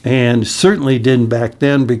 And certainly didn't back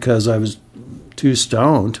then because I was too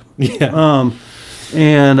stoned. Yeah.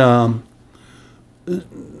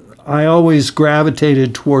 I always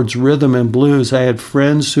gravitated towards rhythm and blues. I had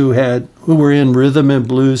friends who were in rhythm and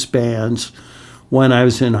blues bands. When I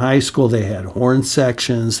was in high school, they had horn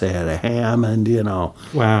sections, they had a Hammond, you know.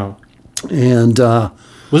 Wow. And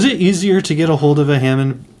Was it easier to get a hold of a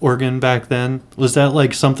Hammond organ back then? Was that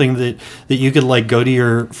like something that you could like go to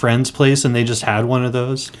your friend's place and they just had one of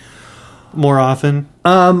those more often?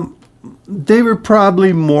 they were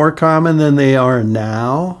probably more common than they are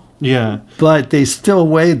now, Yeah. but they still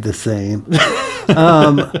weighed the same.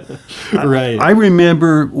 Right. I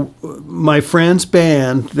remember my friend's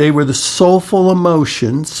band, they were the Soulful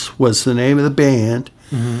Emotions, was the name of the band,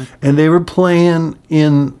 and they were playing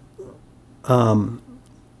in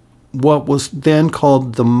what was then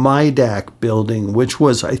called the Midak building, which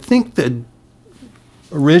was, I think, the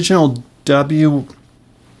original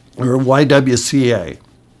YWCA,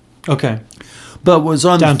 Okay. but was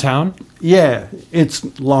on Downtown? Yeah,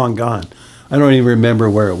 it's long gone. I don't even remember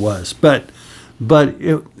where it was, but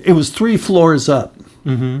it was 3 floors up,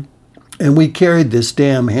 and we carried this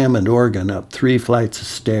damn Hammond organ up 3 flights of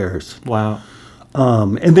stairs, Wow.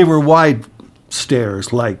 and they were wide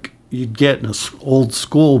stairs like you'd get in an old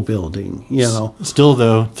school building, you know. Still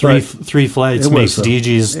though, three But three flights it makes was a-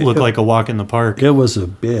 DG's look like a walk in the park. It was a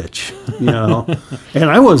bitch, you know. And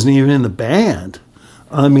I wasn't even in the band.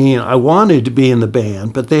 I mean, I wanted to be in the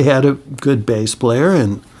band, but they had a good bass player,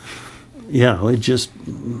 and you know,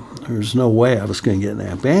 there's no way I was going to get in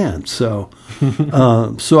that band. So,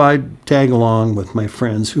 so I'd tag along with my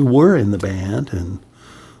friends who were in the band, and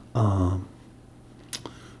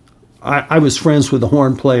I was friends with the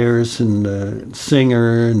horn players and the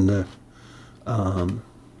singer and the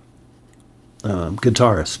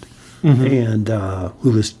guitarist, and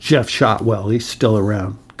who was Jeff Shotwell. He's still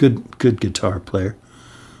around. Good guitar player.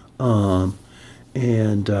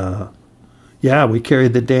 Yeah, we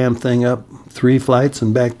carried the damn thing up 3 flights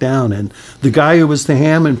and back down. And the guy who was the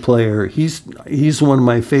Hammond player, he's one of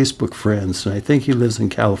my Facebook friends, and I think he lives in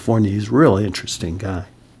California. He's a really interesting guy.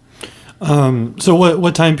 So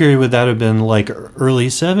what time period would that have been? Like early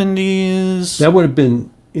 70s? That would have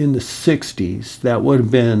been in the 60s. That would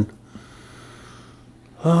have been,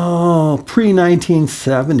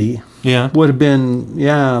 pre-1970. Yeah. Would have been,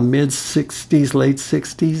 mid-60s, late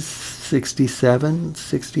 60s, 67,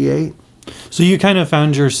 68. So you kind of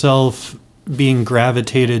found yourself being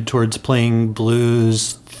gravitated towards playing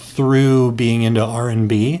blues through being into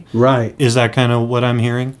R&B? Right. Is that kind of what I'm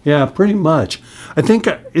hearing? Yeah, pretty much. I think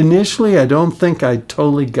initially I don't think I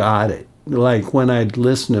totally got it. like when I'd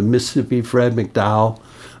listen to Mississippi Fred McDowell,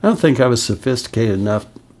 I don't think I was sophisticated enough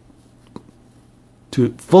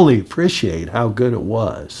to fully appreciate how good it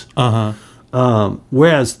was.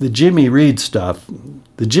 Whereas the Jimmy Reed stuff,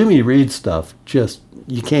 just,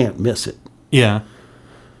 you can't miss it. Yeah.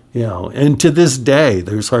 You know, and to this day,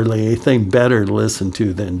 there's hardly anything better to listen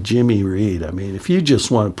to than Jimmy Reed. I mean, if you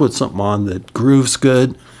just want to put something on that grooves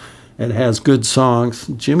good and has good songs,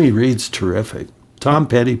 Jimmy Reed's terrific. Tom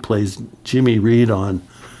Petty plays Jimmy Reed on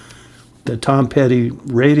the Tom Petty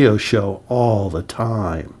radio show all the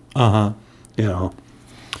time. You know.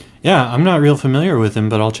 Yeah, I'm not real familiar with him,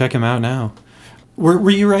 but I'll check him out now.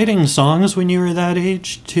 Were you writing songs when you were that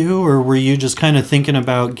age too, or were you just kind of thinking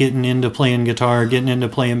about getting into playing guitar, getting into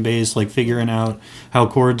playing bass, like figuring out how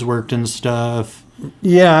chords worked and stuff?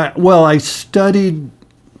 Yeah, well, I studied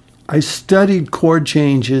chord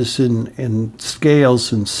changes and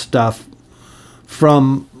scales and stuff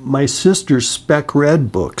from my sister's Spec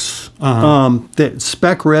Red books.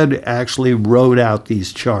 Spec Red actually wrote out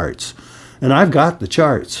these charts, and I've got the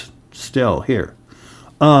charts still here.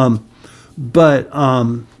 I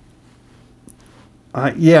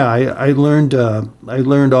learned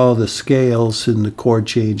all the scales and the chord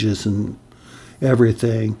changes and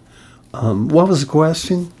everything. What was the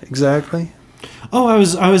question exactly? Oh, I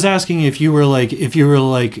was asking if you were like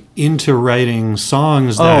into writing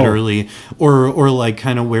songs that early, or like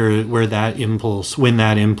kind of when that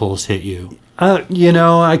impulse hit you. You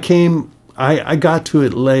know, I got to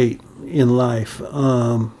it late in life.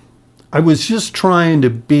 I was just trying to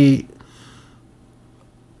be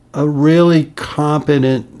a really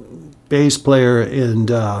competent bass player and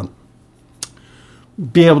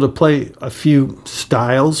be able to play a few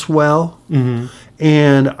styles well. Mm-hmm.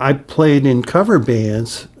 And I played in cover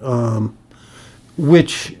bands,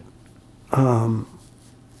 which I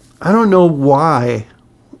don't know why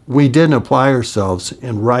we didn't apply ourselves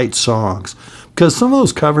and write songs, because some of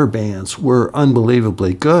those cover bands were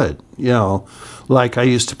unbelievably good. You know, like I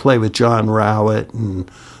used to play with John Rowett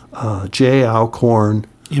and Jay Alcorn.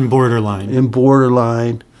 In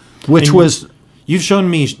Borderline, which and was... You've shown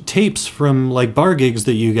me tapes from like bar gigs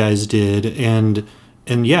that you guys did, and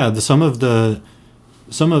yeah, some of the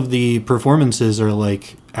performances are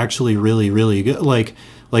like actually really, really good.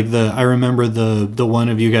 I remember the one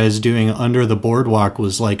of you guys doing Under the Boardwalk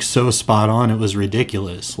was like so spot on, it was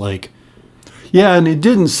ridiculous. Like, yeah, and it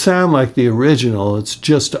didn't sound like the original. It's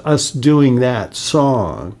just us doing that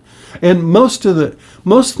song. And most of the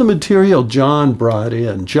material John brought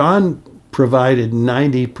in. John provided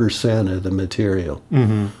 90% of the material.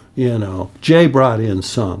 Mm-hmm. You know, Jay brought in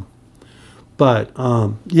some. But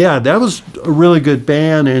yeah, that was a really good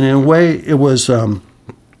band, and in a way, it was a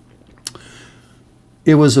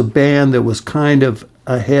band that was kind of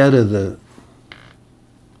ahead of the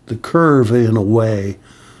curve in a way.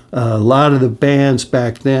 A lot of the bands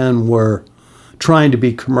back then were trying to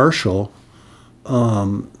be commercial,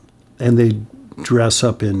 and they dress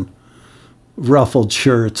up in ruffled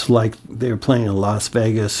shirts like they were playing in Las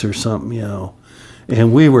Vegas or something, you know.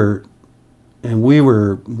 And we were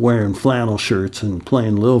wearing flannel shirts and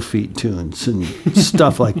playing Little Feat tunes and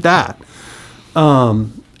stuff like that.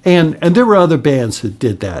 And there were other bands that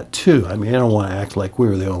did that too. I mean, I don't want to act like we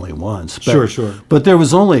were the only ones. But, sure. But there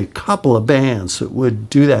was only a couple of bands that would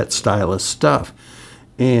do that style of stuff.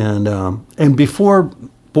 And before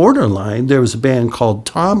Borderline, there was a band called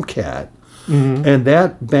Tomcat. Mm-hmm. And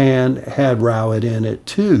that band had Rowett in it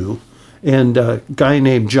too. And a guy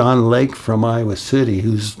named John Lake from Iowa City,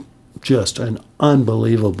 who's just an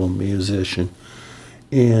unbelievable musician.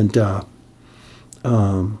 And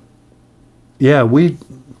yeah, we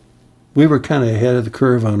were kind of ahead of the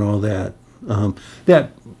curve on all that.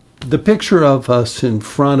 The picture of us in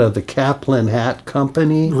front of the Kaplan Hat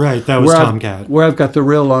Company, right? That was Tomcat. Where I've got the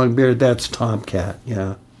real long beard, that's Tomcat.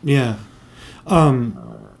 Yeah. Yeah.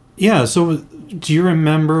 Yeah. So, do you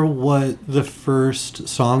remember what the first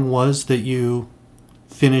song was that you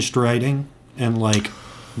finished writing and like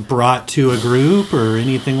brought to a group or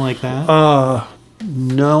anything like that?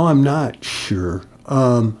 No, I'm not sure.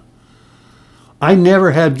 I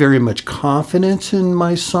never had very much confidence in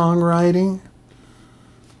my songwriting.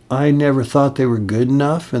 I never thought they were good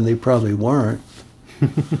enough, and they probably weren't.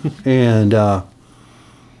 And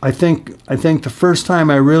I think the first time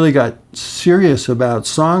I really got serious about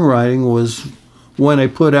songwriting was when I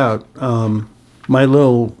put out my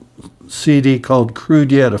little CD called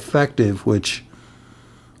Crude Yet Effective, which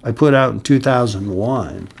I put out in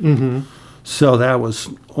 2001. Mm-hmm. So that was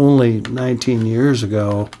only 19 years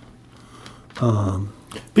ago.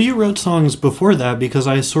 But you wrote songs before that, because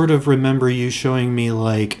I sort of remember you showing me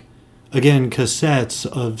like again, cassettes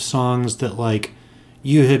of songs that like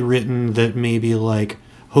you had written that maybe like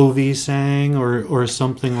Hovey sang or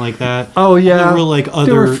something like that. Oh yeah, there were like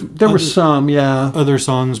other there were some, yeah, other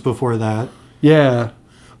songs before that. yeah.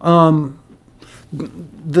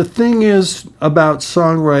 The thing is about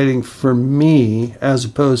songwriting for me, as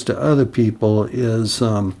opposed to other people, is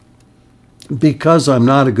because I'm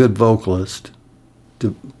not a good vocalist,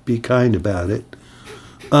 to be kind about it.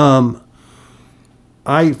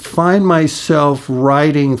 I find myself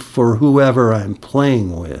writing for whoever I'm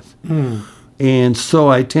playing with. And so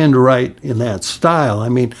I tend to write in that style. I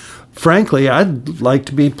mean, frankly, I'd like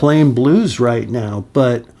to be playing blues right now,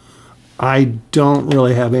 but I don't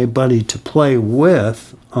really have anybody to play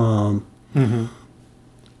with. I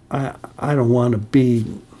don't want to be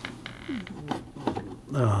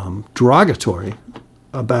derogatory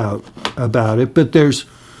about it, but there's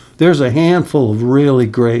a handful of really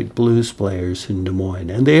great blues players in Des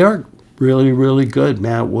Moines, and they are really, really good.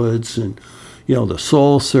 Matt Woods and, the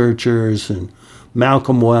Soul Searchers and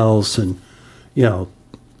Malcolm Wells and, Joe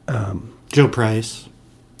Price.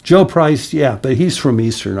 Joe Price, yeah, but he's from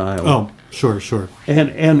Eastern Iowa. Oh, sure.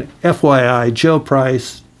 And FYI, Joe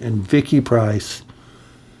Price and Vicky Price,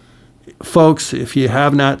 folks, if you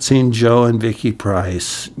have not seen Joe and Vicky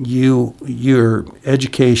Price, your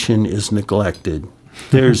education is neglected.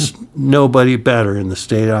 There's nobody better in the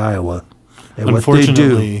state of Iowa at what they do.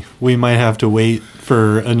 Unfortunately, we might have to wait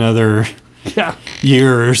for another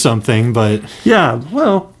year or something, but Yeah,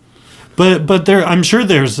 well, but there, I'm sure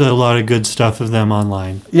there's a lot of good stuff of them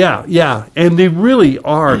online. yeah, and they really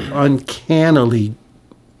are uncannily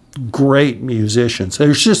great musicians.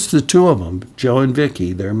 There's just the two of them, Joe and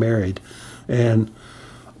Vicky. They're married, and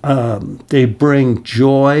they bring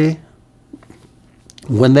joy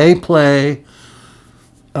when they play.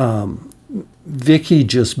 Vicky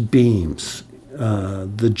just beams.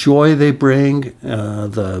 The joy they bring,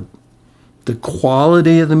 the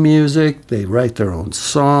quality of the music. They write their own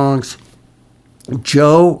songs.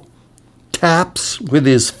 Joe taps with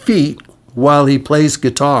his feet while he plays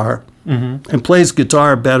guitar, and plays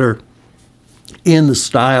guitar better in the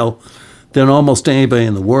style than almost anybody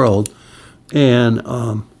in the world. And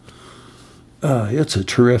it's a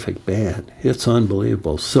terrific band. It's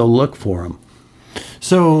unbelievable. So look for them.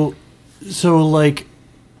 So like,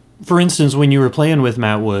 for instance, when you were playing with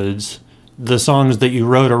Matt Woods, the songs that you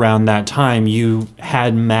wrote around that time, you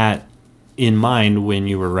had Matt in mind when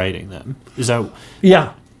you were writing them. Is that?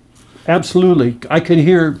 Yeah, absolutely. I could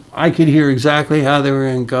hear exactly how they were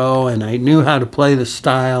going to go, and I knew how to play the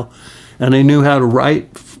style, and I knew how to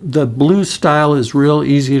write. The blues style is real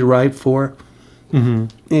easy to write for,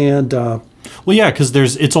 and Well, yeah, because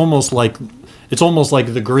it's almost like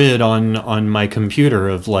the grid on my computer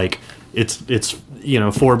of like it's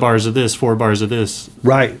 4 bars of this, 4 bars of this,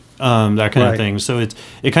 right. that kind Right. of thing. So it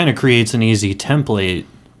kind of creates an easy template.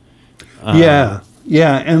 Yeah,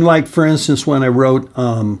 and like for instance, when I wrote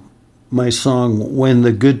my song "When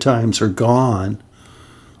the Good Times Are Gone,"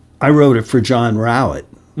 I wrote it for John Rowett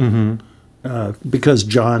because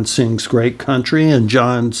John sings great country, and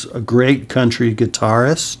John's a great country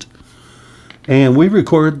guitarist, and we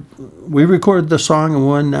recorded the song in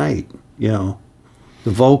one night. The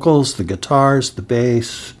vocals, the guitars, the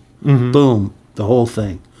bass, boom, the whole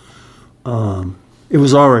thing. It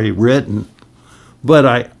was already written. But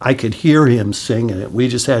I could hear him singing it. We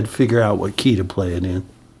just had to figure out what key to play it in.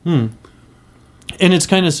 And it's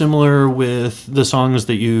kind of similar with the songs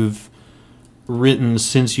that you've written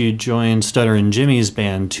since you joined Stutter and Jimmy's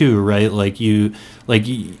band too, right?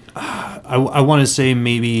 I want to say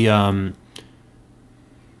maybe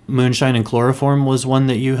Moonshine and Chloroform was one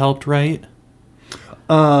that you helped write.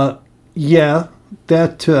 Yeah,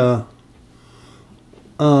 that.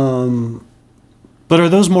 But are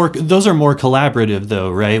those more collaborative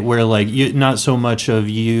though, right? Where like not so much of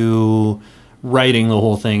you writing the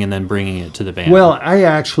whole thing and then bringing it to the band. Well, I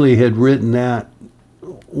actually had written that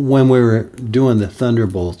when we were doing the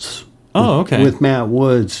Thunderbolts. Oh, okay. With Matt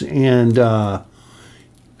Woods, and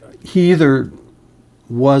he either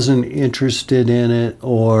wasn't interested in it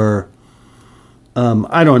or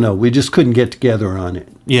I don't know. We just couldn't get together on it.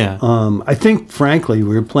 Yeah. I think, frankly,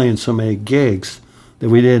 we were playing so many gigs that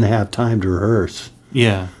we didn't have time to rehearse.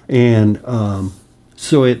 Yeah. And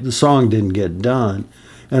so the song didn't get done.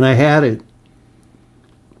 And I had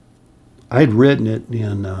I'd written it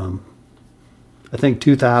in, I think,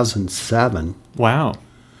 2007. Wow.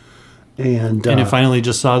 And it finally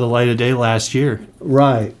just saw the light of day last year.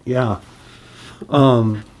 Right, yeah.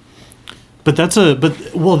 But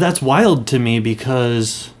that's wild to me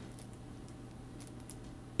because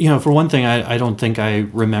for one thing, I don't think I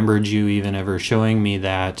remembered you even ever showing me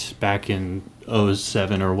that back in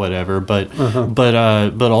 '07 or whatever, but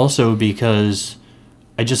also because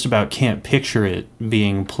I just about can't picture it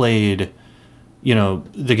being played,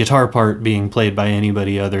 the guitar part being played by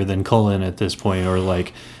anybody other than Cullen at this point, or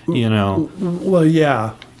like, Well,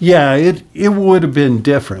 yeah, it would have been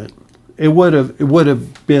different. It would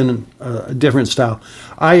have been a different style.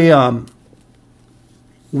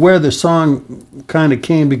 Where the song kind of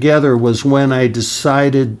came together was when I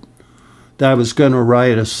decided that I was going to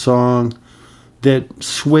write a song that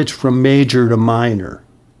switched from major to minor,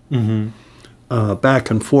 back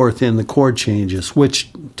and forth in the chord changes, which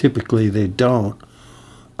typically they don't.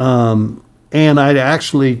 And I'd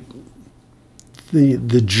actually,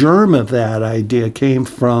 the germ of that idea came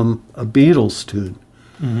from a Beatles tune.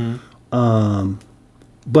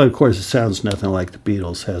 But of course, it sounds nothing like the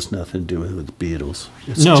Beatles. Has nothing to do with the Beatles.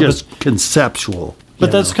 It's just conceptual.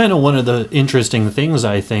 But that's kind of one of the interesting things,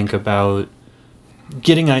 I think, about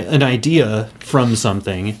getting an idea from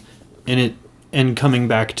something and coming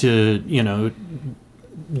back to,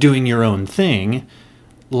 doing your own thing.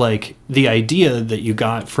 Like the idea that you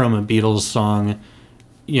got from a Beatles song,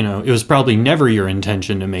 it was probably never your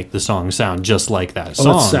intention to make the song sound just like that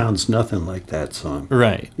song. Oh, it sounds nothing like that song.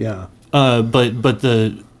 Right. Yeah. But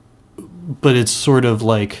it's sort of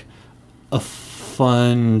like a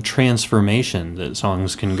fun transformation that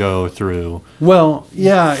songs can go through. Well,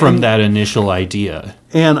 yeah. From that initial idea.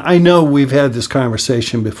 And I know we've had this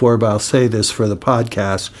conversation before, but I'll say this for the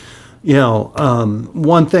podcast.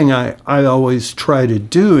 One thing I always try to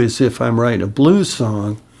do is, if I'm writing a blues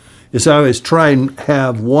song, is I always try and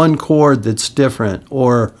have one chord that's different,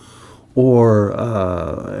 or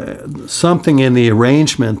something in the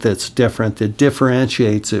arrangement that's different, that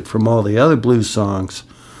differentiates it from all the other blues songs,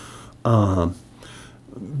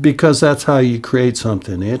 because that's how you create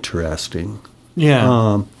something interesting.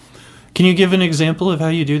 Yeah. Can you give an example of how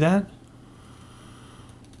you do that?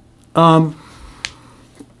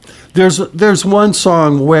 There's one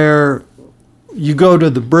song where you go to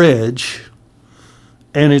the bridge,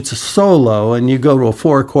 and it's a solo, and you go to a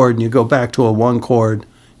 4 chord, and you go back to a 1 chord.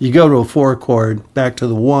 You go to a 4 chord, back to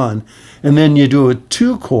the 1, and then you do a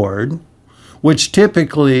 2 chord, which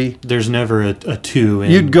typically there's never a 2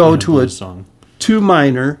 in, you'd go in to a song. 2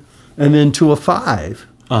 minor and then to a 5.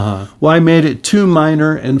 Well, I made it 2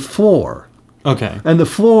 minor and 4. Okay. And the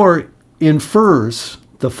 4 infers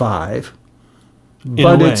the 5,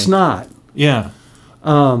 but it's not. Yeah.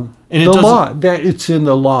 And it the doesn't- law, that it's in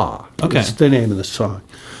the law. Okay. It's the name of the song.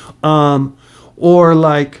 Or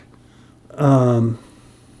like,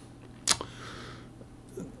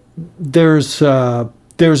 there's a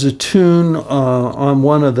tune on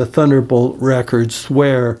one of the Thunderbolt records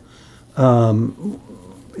where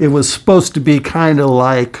it was supposed to be kind of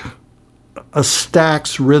like a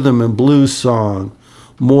Stax rhythm and blues song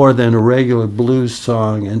more than a regular blues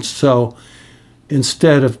song. And so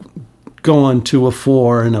instead of going to a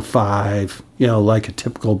 4 and a 5, like a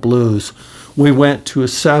typical blues, we went to a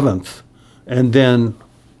 7th and then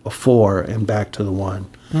a 4 and back to the 1.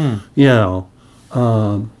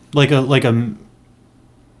 Like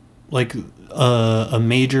a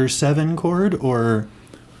major 7 chord, or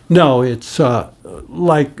No, it's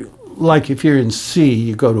like if you're in C,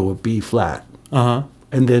 you go to a B flat and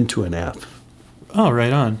then to an F. Oh,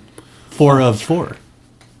 right on. 4 of 4.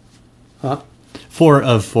 Huh? 4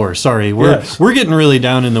 of 4. Sorry, we're getting really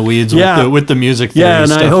down in the weeds with the music theory and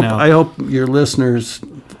stuff I hope your listeners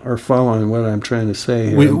are following what I'm trying to say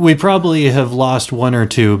here. We probably have lost 1 or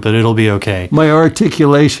 2, but it'll be okay. My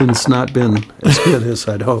articulation's not been as good as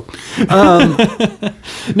I'd hoped.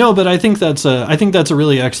 No, but I think that's a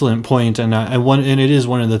really excellent point, and and it is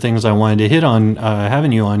one of the things I wanted to hit on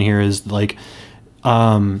having you on here is like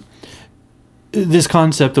this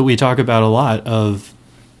concept that we talk about a lot of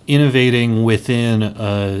innovating within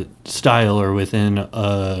a style or within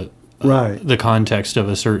the context of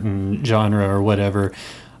a certain genre or whatever.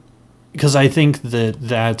 Because I think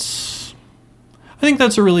that's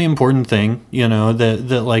a really important thing,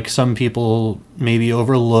 that like some people maybe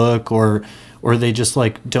overlook or they just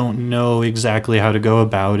like don't know exactly how to go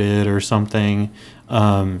about it or something.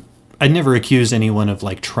 I'd never accuse anyone of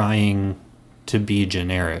like trying to be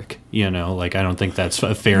generic, like I don't think that's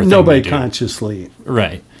a fair thing Nobody to do. consciously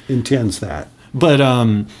intends that. But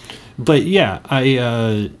yeah,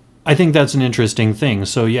 I think that's an interesting thing.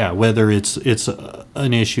 So yeah, whether it's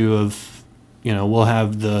an issue of, we'll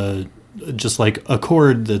have just like a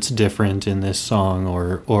chord that's different in this song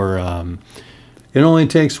or it only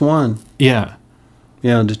takes one. Yeah.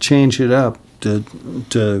 To change it up,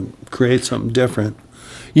 to create something different.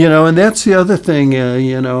 You know, and that's the other thing,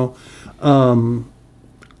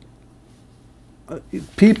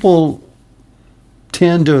 people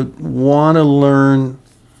tend to want to learn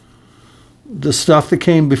the stuff that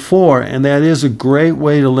came before, and that is a great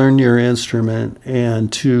way to learn your instrument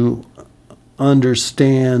and to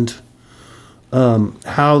understand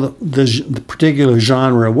how the particular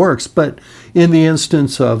genre works. But in the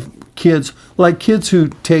instance of kids who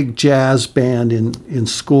take jazz band in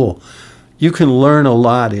school, you can learn a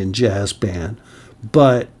lot in jazz band,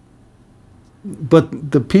 but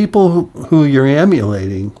the people who you're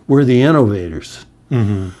emulating were the innovators.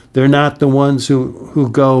 Mm-hmm. They're not the ones who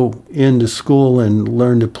go into school and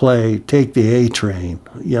learn to take the A train,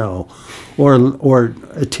 or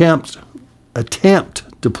attempt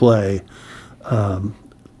to play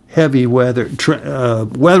heavy weather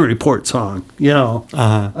report song,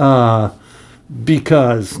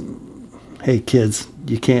 because, hey kids,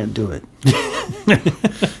 you can't do it.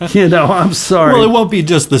 I'm sorry. Well, it won't be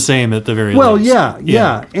just the same at the very least. Well,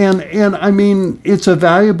 yeah. And I mean, it's a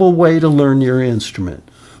valuable way to learn your instrument.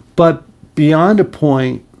 But beyond a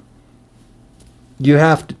point, you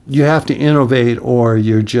have to innovate, or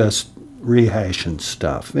you're just rehashing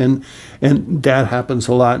stuff. And that happens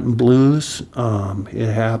a lot in blues.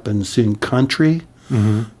 It happens in country.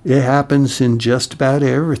 Mm-hmm. It happens in just about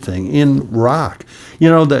everything. In rock.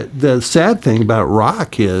 The sad thing about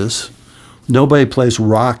rock is nobody plays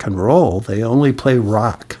rock and roll. They only play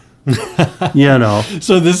rock.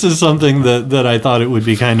 So this is something that I thought it would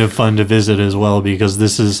be kind of fun to visit as well, because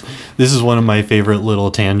this is one of my favorite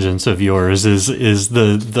little tangents of yours is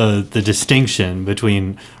the distinction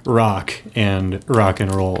between rock and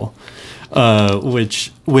roll.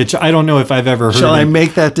 Which I don't know if I've ever heard. Shall I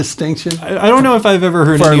make that distinction? I don't know if I've ever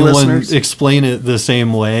heard anyone listeners? Explain it the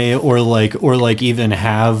same way, or even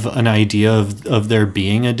have an idea of there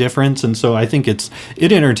being a difference. And so I think it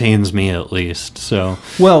entertains me, at least. So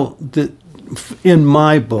well, in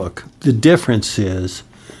my book, the difference is,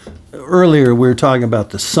 earlier we were talking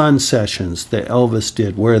about the Sun sessions that Elvis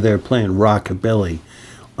did, where they're playing rockabilly.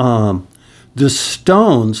 The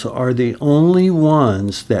Stones are the only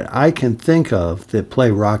ones that I can think of that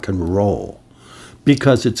play rock and roll,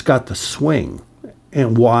 because it's got the swing.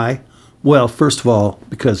 And why? Well, first of all,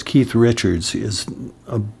 because Keith Richards is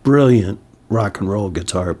a brilliant rock and roll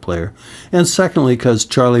guitar player. And secondly, because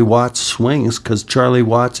Charlie Watts swings, because Charlie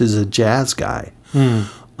Watts is a jazz guy.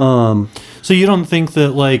 So you don't think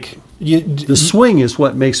that, the swing is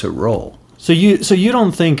what makes it roll. So you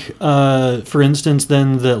don't think, for instance,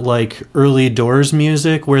 then that early Doors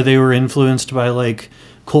music, where they were influenced by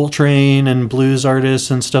Coltrane and blues artists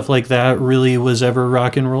and stuff like that, really was ever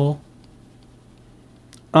rock and roll?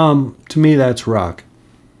 To me, that's rock.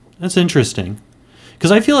 That's interesting,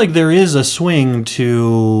 because I feel like there is a swing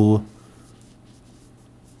to,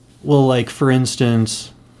 well, for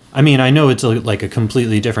instance, I mean, I know it's a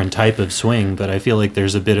completely different type of swing, but I feel like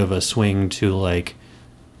there's a bit of a swing to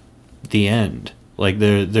the end.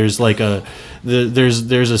 There's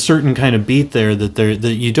a certain kind of beat there that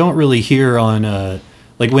you don't really hear on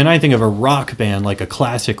when I think of a rock band, a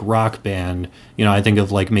classic rock band, I think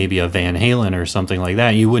of maybe a Van Halen or something like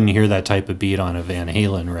that. You wouldn't hear that type of beat on a Van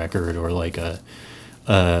Halen record, or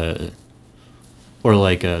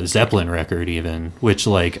a Zeppelin record even, which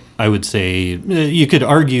I would say you could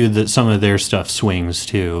argue that some of their stuff swings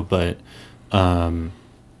too, but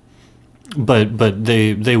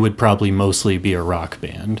they would probably mostly be a rock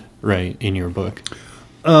band, right, in your book?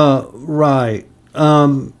 Right.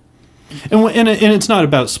 And it's not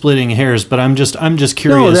about splitting hairs, but I'm just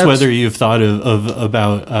curious whether you've thought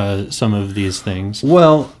about some of these things.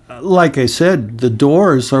 Well, like I said, the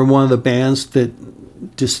Doors are one of the bands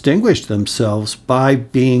that distinguished themselves by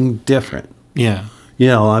being different. Yeah.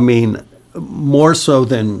 I mean, more so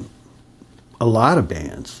than a lot of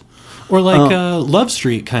bands. Or Love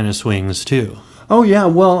Street kind of swings too. Oh yeah,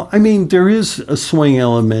 well, I mean, there is a swing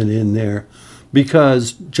element in there,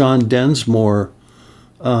 because John Densmore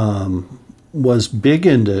was big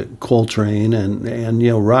into Coltrane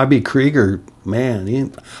and Robbie Krieger,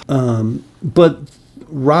 man. But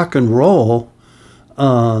rock and roll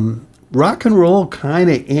kind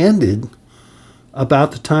of ended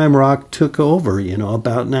about the time rock took over,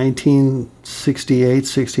 about 1968,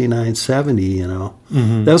 69, 70,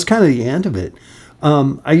 Mm-hmm. That was kind of the end of it.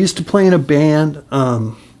 I used to play in a band.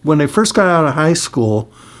 When I first got out of high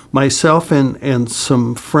school, myself and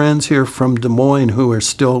some friends here from Des Moines who are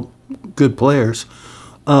still good players,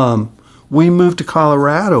 we moved to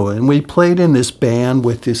Colorado, and we played in this band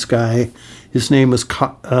with this guy. His name was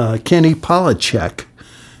Kenny Polachek,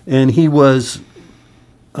 and he was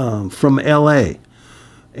from L.A.,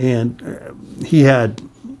 and he had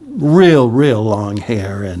real long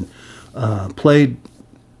hair, and played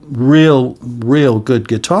real good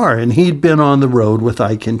guitar. And he'd been on the road with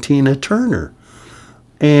Ike and Tina Turner.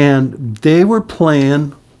 And they were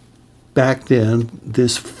playing, back then,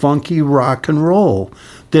 this funky rock and roll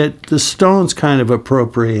that the Stones kind of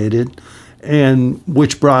appropriated, and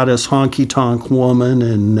which brought us Honky Tonk Woman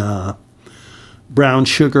and Brown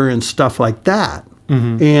Sugar and stuff like that.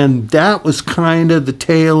 Mm-hmm. And that was kind of the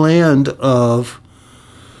tail end of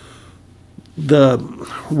the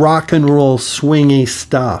rock and roll swingy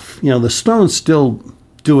stuff. You know, the Stones still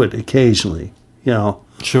do it occasionally, you know.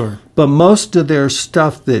 Sure. But most of their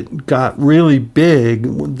stuff that got really big,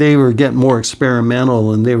 they were getting more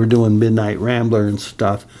experimental, and they were doing Midnight Rambler and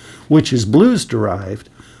stuff, which is blues derived,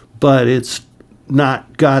 but it's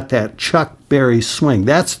not got that Chuck Berry swing.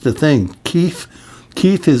 That's the thing. Keith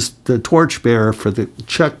is the torchbearer for the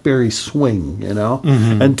Chuck Berry swing, you know?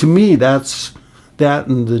 Mm-hmm. And to me, that's that,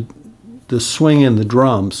 and the swing and the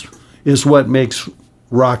drums is what makes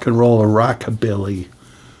rock and roll or rockabilly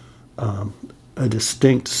a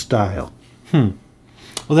distinct style. Well,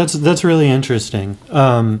 that's really interesting.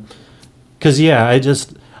 'Cause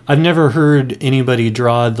I've never heard anybody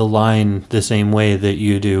draw the line the same way that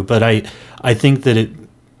you do, but I think that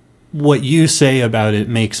what you say about it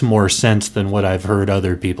makes more sense than what I've heard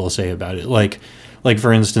other people say about it. Like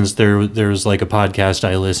for instance, there's like a podcast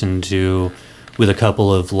I listened to with a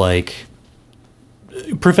couple of like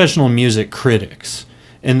professional music critics,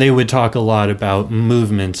 and they would talk a lot about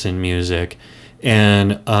movements in music,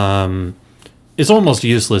 and it's almost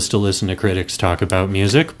useless to listen to critics talk about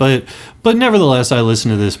music, but nevertheless, I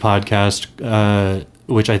listened to this podcast,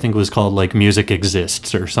 which I think was called like Music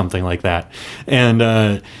Exists or something like that, and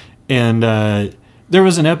there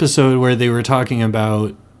was an episode where they were talking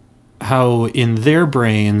about how in their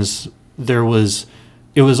brains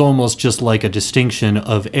it was almost just like a distinction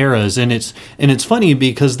of eras, and it's funny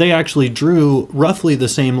because they actually drew roughly the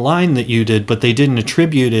same line that you did, but they didn't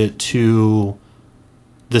attribute it to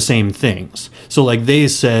the same things. So like they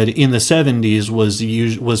said in the 70s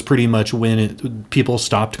was pretty much when people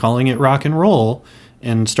stopped calling it rock and roll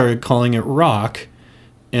and started calling it rock,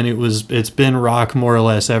 and it's been rock more or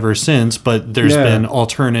less ever since, but there's been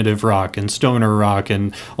alternative rock and stoner rock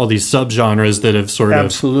and all these subgenres that have sort of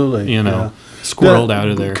squirreled out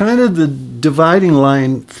of there. Kind of the dividing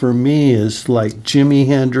line for me is like Jimi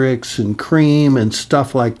Hendrix and Cream and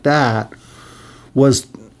stuff like that was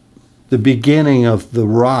the beginning of the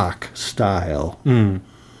rock style.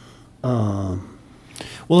 Well,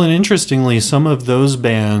 and interestingly, some of those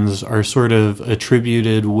bands are sort of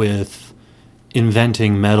attributed with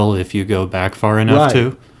inventing metal if you go back far enough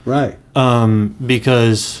too. Right.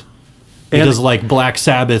 Because like Black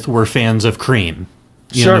Sabbath were fans of Cream.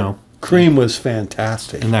 You know? Cream was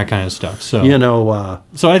fantastic. And that kind of stuff. So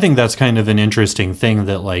so I think that's kind of an interesting thing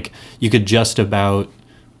that like you could just about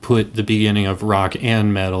put the beginning of rock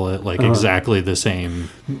and metal at like exactly the same.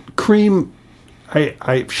 Cream,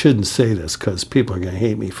 I shouldn't say this because people are going to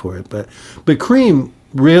hate me for it, but Cream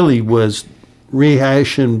really was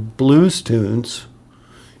rehashing blues tunes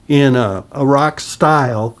in a rock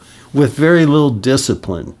style with very little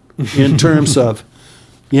discipline in terms of,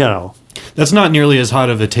 That's not nearly as hot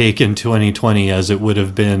of a take in 2020 as it would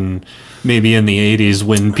have been maybe in the 80s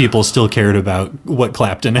when people still cared about what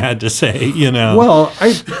Clapton had to say, Well,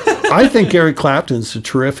 I think Eric Clapton's a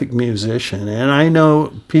terrific musician, and I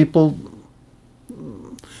know people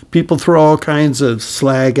throw all kinds of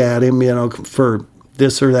slag at him, for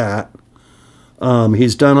this or that.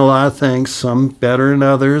 He's done a lot of things, some better than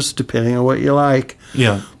others, depending on what you like.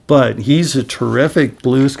 Yeah. But he's a terrific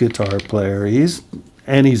blues guitar player. He's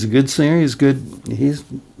a good singer. He's good.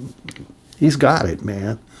 He's got it,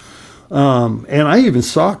 man. And I even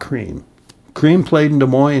saw Cream. Cream played in Des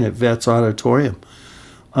Moines at Vets Auditorium.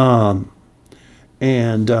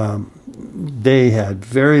 They had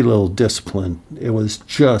very little discipline. It was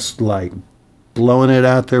just like blowing it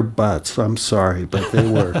out their butts. I'm sorry, but they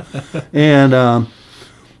were. And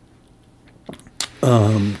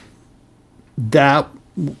that,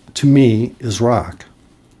 to me, is rock.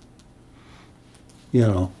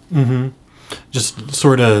 Mm-hmm. Just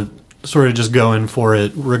sort of just going for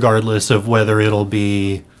it, regardless of whether it'll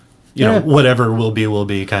be, whatever will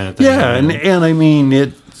be kind of thing. Yeah, and I mean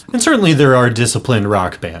it. And certainly there are disciplined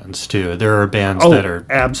rock bands too. There are bands that are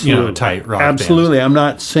absolutely tight rock absolutely. bands. I'm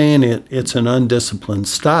not saying it's an undisciplined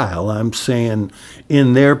style. I'm saying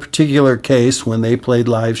in their particular case, when they played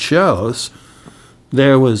live shows,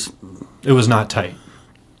 it was not tight.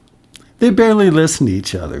 they barely listen to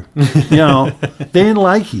each other. You know, they didn't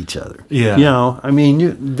like each other. Yeah. You know, I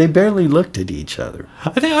mean, they barely looked at each other.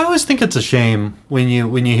 I always think it's a shame when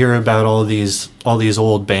you hear about all these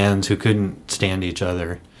old bands who couldn't stand each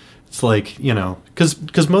other. It's like, you know,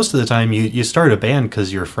 because most of the time you start a band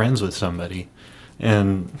because you're friends with somebody,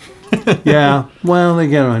 and Yeah. Well, they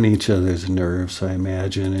get on each other's nerves, I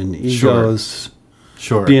imagine, and egos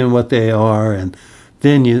sure. being what they are, and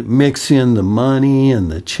then you mix in the money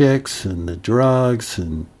and the chicks and the drugs,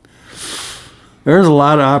 and there's a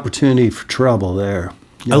lot of opportunity for trouble there.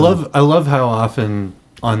 You know? I love how often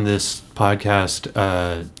on this podcast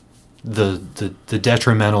the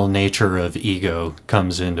detrimental nature of ego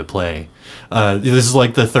comes into play. This is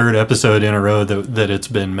like the third episode in a row that it's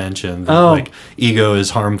been mentioned. That, like, ego is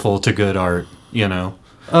harmful to good art. You know.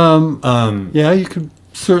 Yeah, you could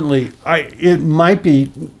certainly. It might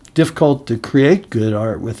be difficult to create good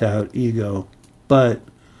art without ego, but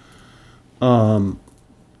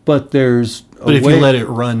there's a But if way, you let it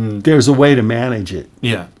run, there's a way to manage it.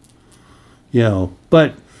 yeah. You know,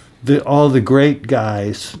 but all the great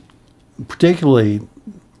guys, particularly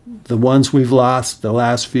the ones we've lost the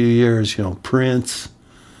last few years, you know, Prince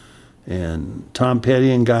and Tom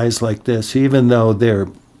Petty and guys like this, even though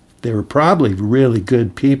they were probably really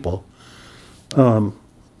good people,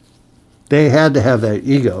 they had to have that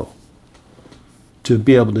ego to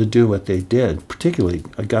be able to do what they did, particularly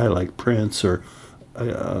a guy like Prince or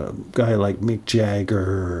a guy like Mick Jagger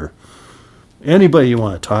or anybody you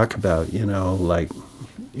want to talk about, you know, like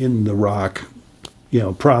in the rock, you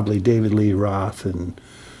know, probably David Lee Roth and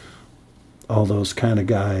all those kind of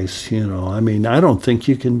guys, you know. I mean, I don't think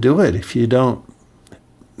you can do it if you don't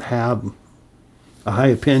have a high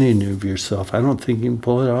opinion of yourself. I don't think you can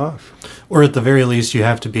pull it off. Or at the very least, you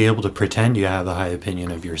have to be able to pretend you have a high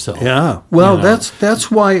opinion of yourself. Yeah. Well, You know?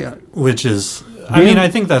 that's why. Which is, I mean, I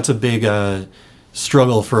think that's a big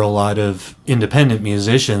struggle for a lot of independent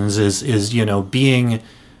musicians is you know, being,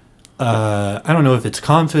 I don't know if it's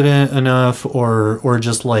confident enough or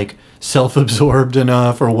just like self-absorbed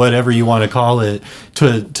enough or whatever you want to call it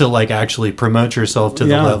to like actually promote yourself to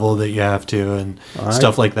the Yeah. level that you have to and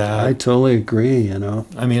stuff like that. I totally agree, you know.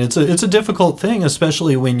 I mean, it's a difficult thing,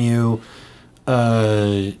 especially when you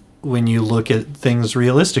look at things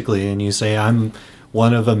realistically and you say, I'm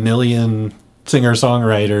one of a million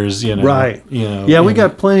singer-songwriters, you know. Right. You know. Yeah, we and-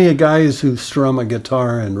 got plenty of guys who strum a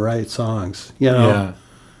guitar and write songs, you know. Yeah.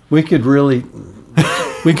 We could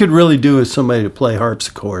really do with somebody to play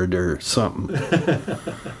harpsichord or something.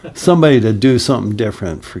 Somebody to do something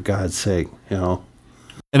different, for God's sake, you know.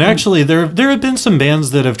 And actually, there have been some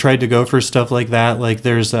bands that have tried to go for stuff like that. Like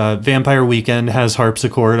there's Vampire Weekend has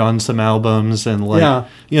harpsichord on some albums, and like Yeah.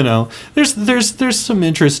 you know, there's some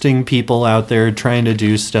interesting people out there trying to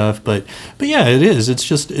do stuff. But yeah, it is. It's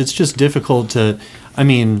just difficult to. I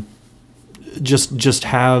mean, just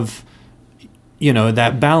have, you know,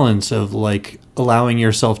 that balance of like allowing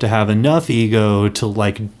yourself to have enough ego to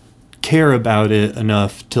like care about it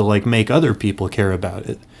enough to like make other people care about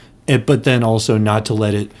it. But then also not to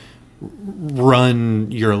let it run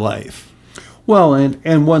your life. Well,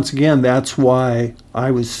 and once again, that's why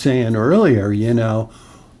I was saying earlier, you know,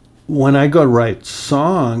 when I go to write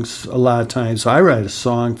songs, a lot of times I write a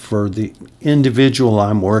song for the individual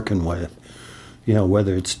I'm working with, you know,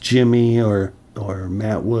 whether it's Jimmy or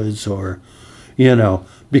Matt Woods or, you know,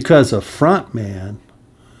 because a front man,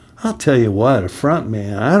 I'll tell you what, a front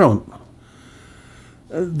man,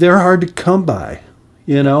 they're hard to come by.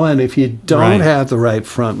 You know, and if you don't Right. have the right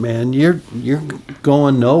front man, you're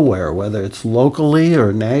going nowhere, whether it's locally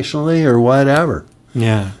or nationally or whatever.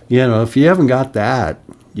 Yeah. You know, if you haven't got that,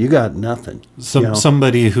 you got nothing. you know?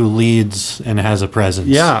 Somebody who leads and has a presence.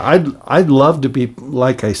 Yeah, I'd love to be,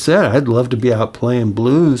 like I said, I'd love to be out playing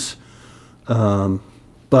blues,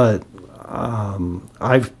 but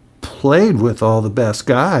I've played with all the best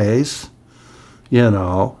guys, you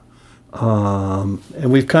know.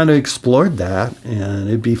 And we've kind of explored that, and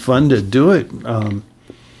it'd be fun to do it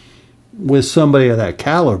with somebody of that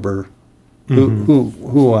caliber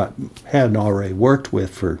who I hadn't already worked with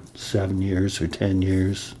for 7 years or 10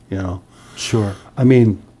 years, you know. Sure. I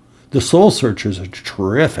mean, the Soul Searchers are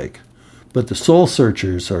terrific, but the Soul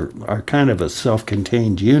Searchers are kind of a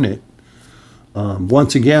self-contained unit.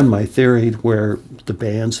 Once again, my theory where the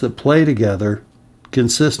bands that play together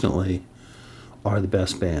consistently are the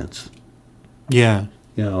best bands. Yeah.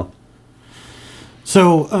 You know,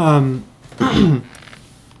 So,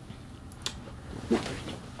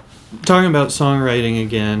 talking about songwriting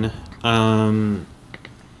again,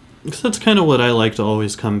 because that's kind of what I like to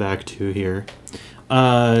always come back to here.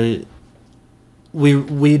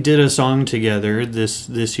 we did a song together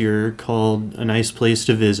this year called "A Nice Place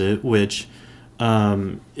to Visit," which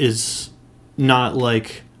is not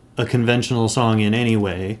like a conventional song in any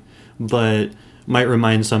way, but might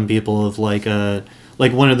remind some people of like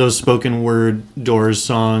one of those spoken word Doors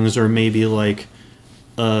songs, or maybe like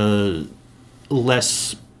a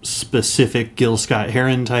less specific Gil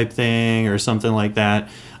Scott-Heron type thing or something like that.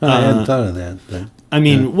 I hadn't thought of that. But, I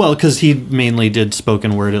mean, well, because he mainly did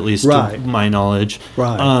spoken word, at least Right. to my knowledge.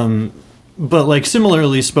 Right. But like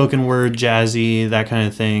similarly, spoken word, jazzy, that kind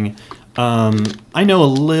of thing. I know a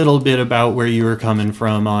little bit about where you were coming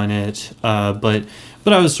from on it, but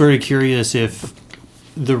I was sort of curious if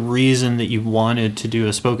the reason that you wanted to do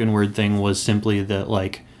a spoken word thing was simply that,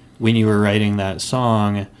 like, when you were writing that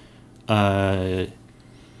song,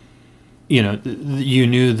 you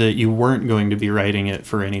knew that you weren't going to be writing it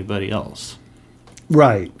for anybody else.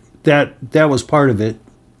 Right. That was part of it.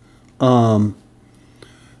 And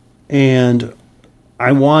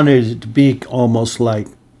I wanted it to be almost like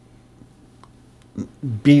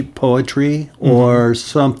beat poetry or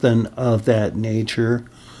something of that nature.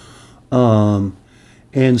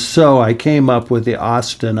 And so I came up with the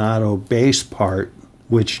ostinato bass part,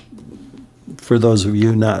 which, for those of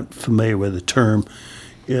you not familiar with the term,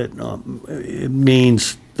 it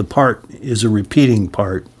means the part is a repeating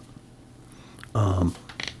part.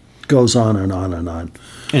 Goes on and on and on.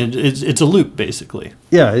 And it's a loop, basically.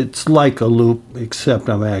 Yeah, it's like a loop, except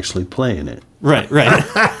I'm actually playing it. Right.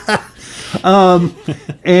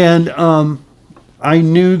 And I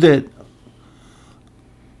knew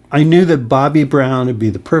that Bobby Brown would be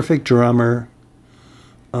the perfect drummer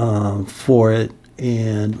for it,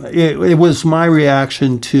 and it was my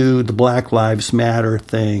reaction to the Black Lives Matter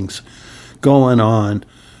things going on,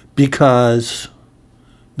 because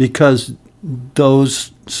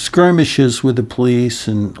those skirmishes with the police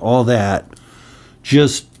and all that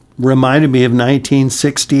just reminded me of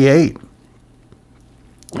 1968.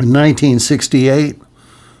 In 1968,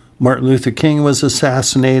 Martin Luther King was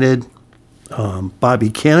assassinated. Bobby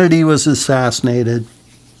Kennedy was assassinated.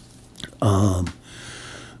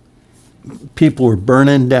 People were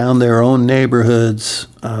burning down their own neighborhoods.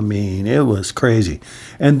 I mean, it was crazy.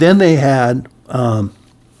 And then they had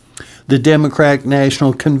the Democratic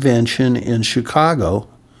National Convention in Chicago,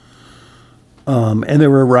 and there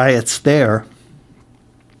were riots there,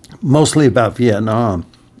 mostly about Vietnam.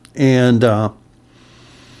 And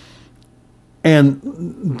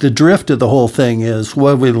the drift of the whole thing is,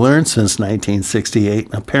 what have we learned since 1968?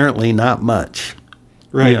 Apparently not much.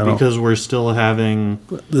 Right, You know, because we're still having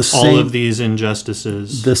the all same, of these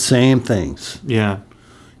injustices. the same things. Yeah,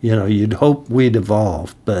 You know, you'd hope we'd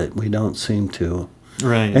evolve, but we don't seem to.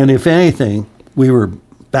 right. And if anything, we were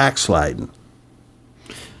backsliding.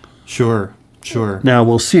 Sure. Now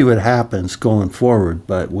we'll see what happens going forward,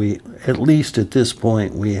 but we, at least at this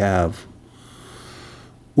point, we have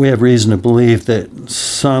reason to believe that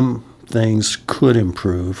some things could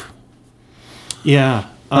improve. Yeah.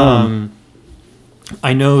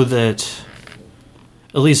 I know that,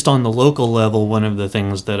 at least on the local level, one of the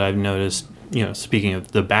things that I've noticed, speaking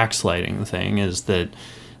of the backsliding thing, is that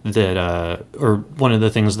or one of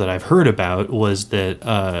the things that I've heard about was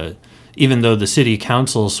that even though the city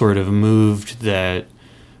council sort of moved that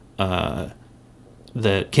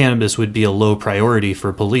that cannabis would be a low priority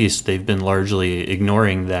for police, they've been largely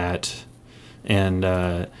ignoring that,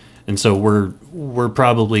 and so we're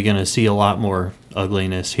probably going to see a lot more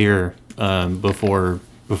ugliness here before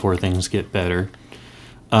things get better.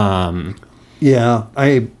 Yeah,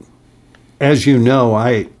 as you know,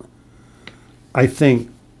 I think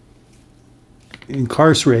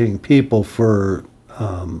incarcerating people for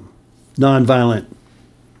nonviolent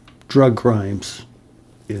drug crimes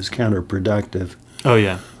is counterproductive. Oh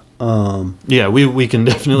yeah, yeah. We can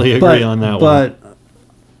definitely agree on that one. But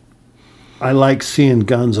I like seeing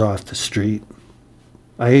guns off the street.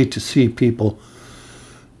 I hate to see people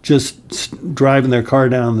just driving their car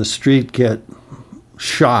down the street get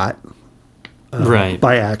shot right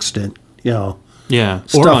by accident. Yeah, or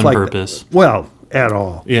stuff on like purpose. that. Well, at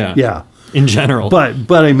all. Yeah. Yeah. In general. But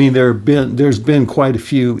I mean, there's been quite a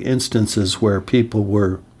few instances where people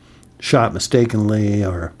were shot mistakenly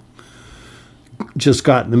or just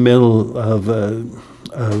got in the middle of a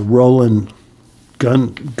rolling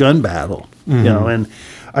gun battle. Mm-hmm. And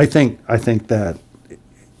I think that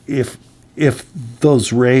if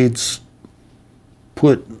those raids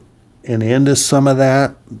put an end to some of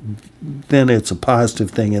that, then it's a positive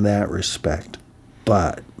thing in that respect.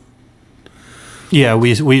 But Yeah,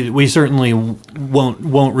 we certainly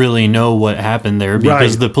won't really know what happened there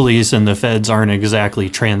because Right. the police and the feds aren't exactly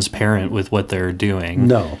transparent with what they're doing.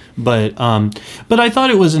 No. But I thought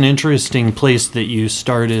it was an interesting place that you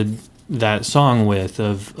started that song with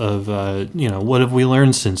of what have we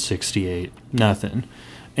learned since '68? Nothing.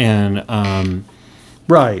 And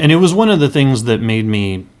Right. and it was one of the things that made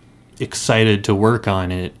me excited to work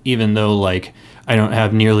on it, even though like I don't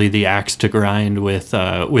have nearly the axe to grind with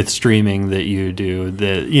streaming that you do,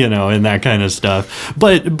 and that kind of stuff.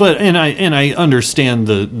 But I understand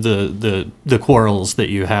the quarrels that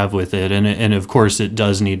you have with it, and of course it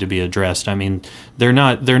does need to be addressed. I mean, they're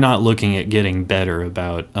not looking at getting better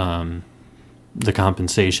about the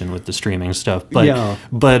compensation with the streaming stuff. But Yeah.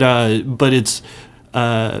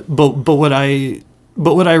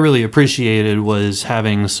 but what I really appreciated was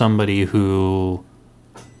having somebody who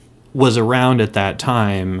was around at that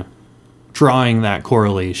time drawing that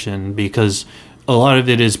correlation, because a lot of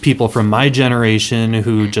it is people from my generation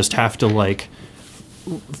who just have to like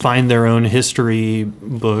find their own history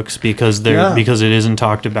books because Yeah. because it isn't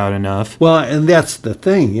talked about enough. Well, and that's the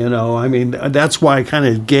thing, I mean, that's why I kind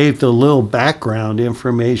of gave the little background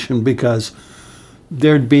information, because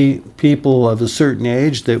there'd be people of a certain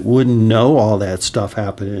age that wouldn't know all that stuff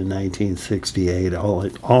happened in 1968,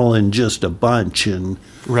 all in just a bunch, and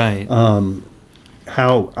Right.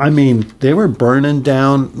 they were burning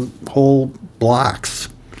down whole blocks.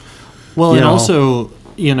 Well, you and know. also,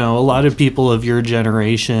 a lot of people of your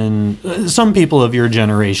generation, some people of your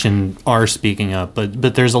generation are speaking up,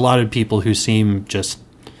 but there's a lot of people who seem just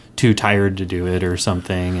too tired to do it or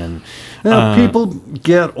something. And People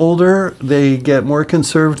get older, they get more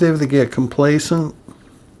conservative, they get complacent.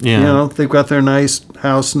 yeah, They've got their nice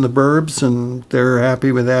house in the burbs, and they're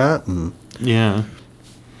happy with that. And yeah,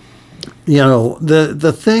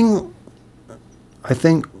 the thing, I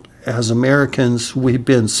think, as Americans, we've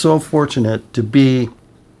been so fortunate to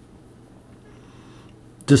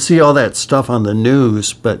see all that stuff on the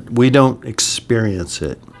news, but we don't experience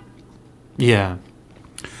it. yeah,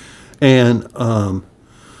 And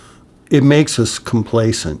it makes us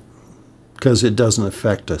complacent because it doesn't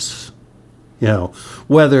affect us.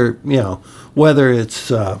 Whether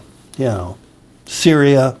it's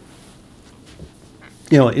Syria,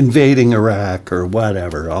 invading Iraq or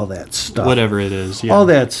whatever, all that stuff. whatever it is. Yeah. All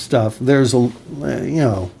that stuff. There's we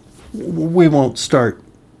won't start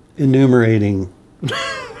enumerating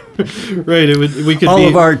Right. We could all be,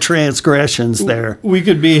 of our transgressions there. We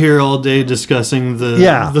could be here all day discussing the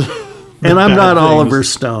Yeah. And I'm bad not things. Oliver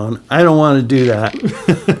Stone. I don't want to do that.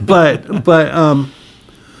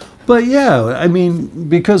 but yeah, I mean,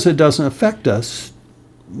 because it doesn't affect us,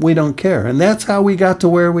 we don't care. And that's how we got to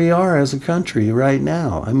where we are as a country right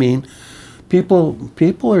now. I mean, people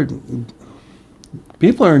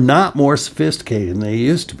are not more sophisticated than they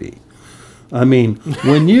used to be. I mean,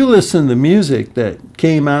 when you listen to music that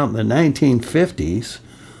came out in the 1950s,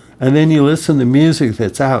 and then you listen to music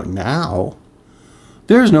that's out now,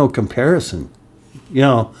 there's no comparison.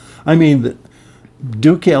 I mean,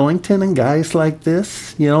 Duke Ellington and guys like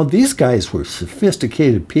this, these guys were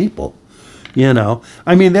sophisticated people,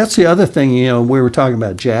 I mean, that's the other thing, we were talking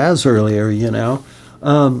about jazz earlier,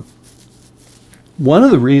 one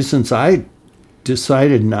of the reasons I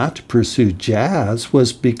decided not to pursue jazz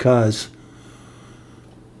was because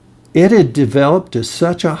it had developed to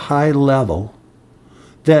such a high level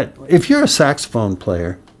that if you're a saxophone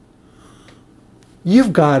player,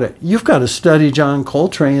 you've got to study John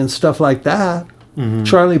Coltrane and stuff like that,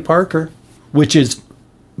 Charlie Parker, which is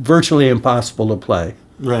virtually impossible to play.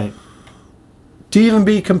 Right. To even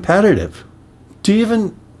be competitive, they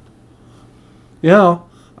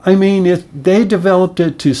developed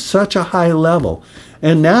it to such a high level.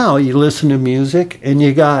 And now you listen to music and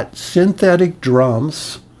you got synthetic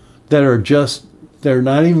drums that they're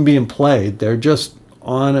not even being played. They're just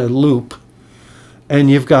on a loop. And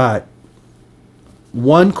you've got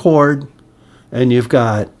one chord and you've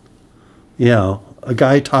got, a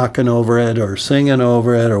guy talking over it or singing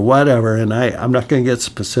over it or whatever. And I'm not going to get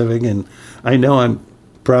specific, and I know I'm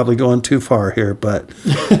probably going too far here, but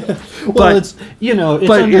Well, it's but it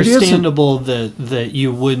understandable that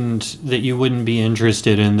you wouldn't be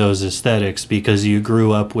interested in those aesthetics because you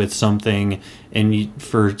grew up with something, and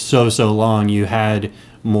for so long you had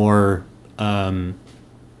more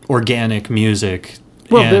organic music.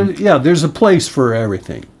 well, there's a place for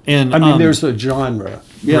everything. And I mean, there's a genre.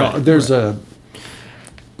 There's a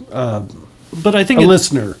but I think a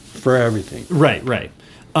listener for everything. right.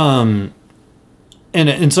 And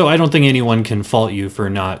so I don't think anyone can fault you for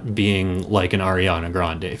not being like an Ariana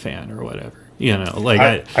Grande fan or whatever.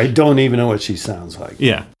 I don't even know what she sounds like.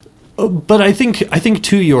 Yeah. But I think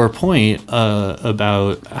to your point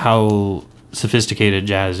about how sophisticated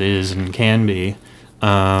jazz is and can be,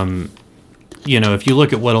 if you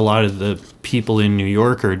look at what a lot of the people in New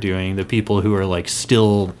York are doing, the people who are like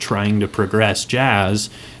still trying to progress jazz,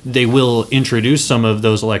 they will introduce some of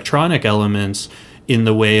those electronic elements in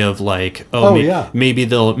the way of like, maybe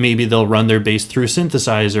they'll run their bass through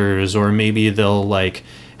synthesizers, or maybe they'll like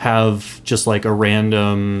have just like a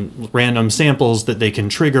random samples that they can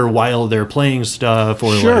trigger while they're playing stuff,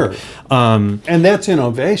 or sure. And that's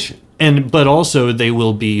innovation. But also they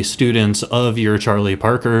will be students of your Charlie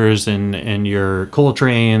Parkers and your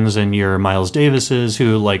Coltrane's and your Miles Davises,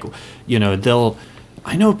 who like,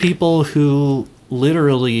 I know people who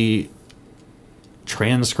literally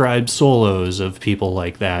transcribe solos of people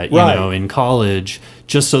like that, in college,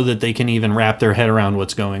 just so that they can even wrap their head around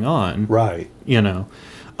what's going on. Right.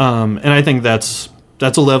 And I think that's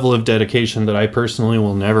a level of dedication that I personally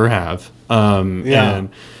will never have.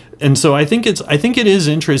 And so I think it is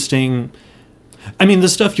interesting. I mean, the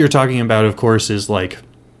stuff you're talking about, of course, is like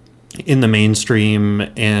in the mainstream,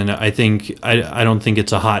 and I don't think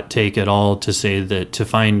it's a hot take at all to say that to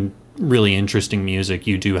find really interesting music,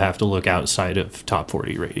 you do have to look outside of top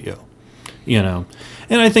 40 radio.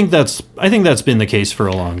 And I think that's been the case for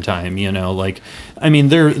a long time. Like, I mean,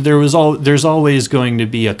 there's always going to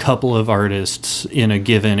be a couple of artists in a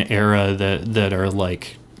given era that are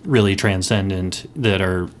like really transcendent, that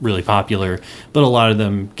are really popular, but a lot of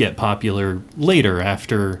them get popular later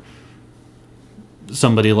after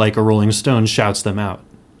somebody like a Rolling Stone shouts them out.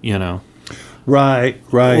 Right.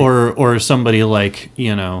 Or somebody like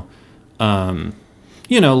like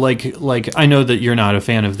I know that you're not a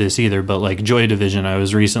fan of this either, but like Joy Division, I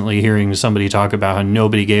was recently hearing somebody talk about how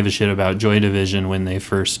nobody gave a shit about Joy Division when they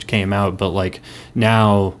first came out, but like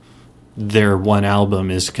now their one album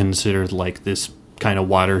is considered like this kind of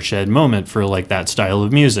watershed moment for like that style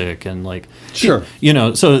of music, and like sure,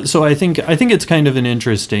 so I think it's kind of an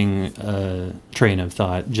interesting train of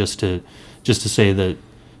thought just to say that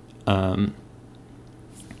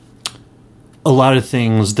a lot of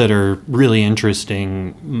things that are really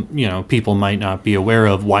interesting, people might not be aware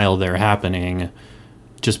of while they're happening,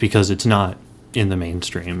 just because it's not in the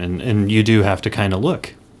mainstream, and you do have to kind of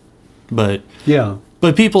look. But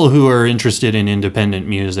people who are interested in independent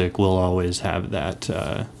music will always have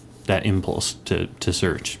that impulse to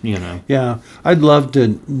search. Yeah, I'd love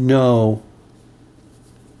to know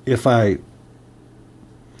I'd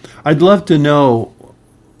love to know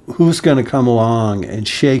who's going to come along and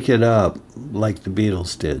shake it up like the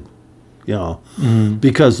Beatles did,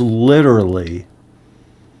 because literally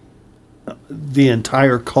the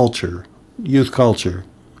entire culture, youth culture,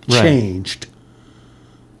 changed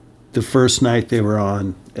the first night they were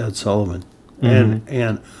on Ed Sullivan.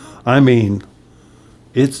 And I mean,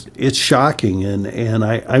 it's shocking, and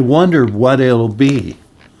I wonder what it'll be.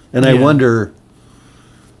 And I wonder,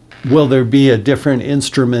 will there be a different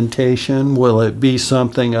instrumentation? Will it be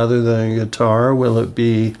something other than a guitar? Will it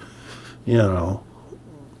be, a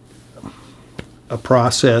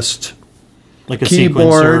processed like a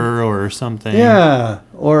keyboard, sequencer or something? Yeah,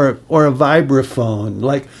 or a vibraphone.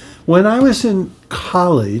 Like when I was in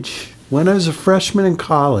college, when I was a freshman in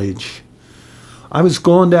college, I was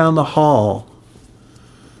going down the hall,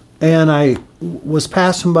 and I was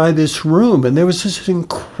passing by this room, and there was this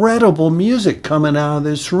incredible music coming out of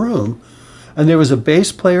this room. And there was a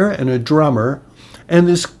bass player and a drummer, and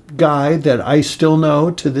this guy that I still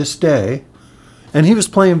know to this day, and he was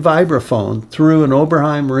playing vibraphone through an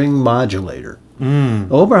Oberheim ring modulator. The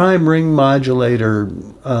Oberheim ring modulator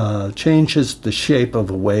changes the shape of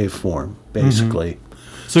a waveform, basically.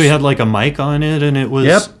 So he had like a mic on it, and it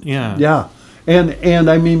was... Yeah. And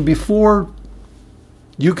I mean, before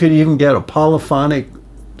you could even get a polyphonic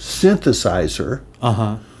synthesizer,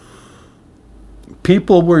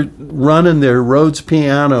 people were running their Rhodes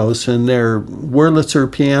pianos and their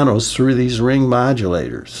Wurlitzer pianos through these ring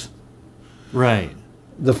modulators. Right.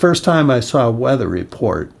 The first time I saw a weather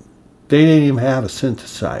report, they didn't even have a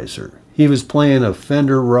synthesizer. He was playing a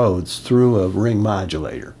Fender Rhodes through a ring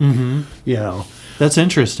modulator. That's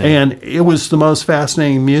interesting. And it was the most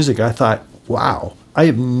fascinating music. I thought, wow, I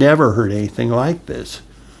have never heard anything like this.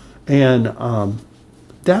 And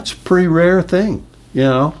that's a pretty rare thing,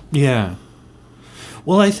 Yeah.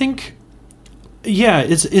 Well, I think,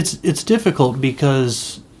 it's difficult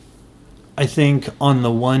because I think on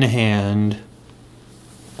the one hand,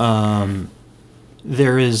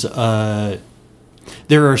 there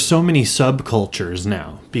are so many subcultures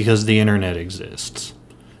now because the internet exists.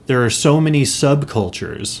 There are so many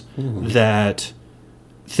subcultures that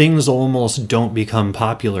things almost don't become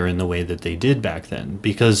popular in the way that they did back then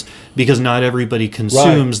because not everybody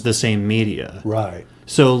consumes the same media. Right.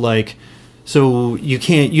 So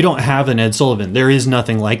you don't have an Ed Sullivan. There is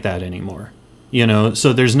nothing like that anymore.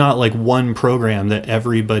 So there's not like one program that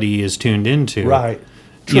everybody is tuned into. Right.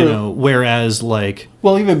 True. Whereas like,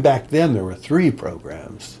 well, even back then there were 3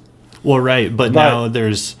 programs. Well, right, but now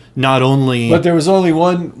there's not only... But there was only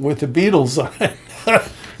one with the Beatles on it.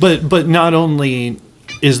 but not only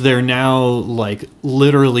is there now, like,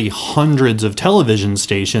 literally hundreds of television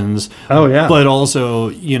stations... Oh, yeah. But also,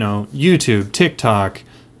 YouTube, TikTok,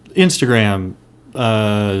 Instagram,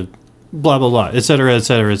 blah, blah, blah, et cetera, et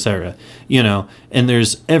cetera, et cetera. And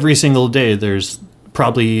there's every single day, there's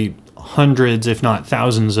probably hundreds, if not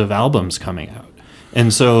thousands of albums coming out.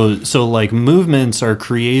 And so like movements are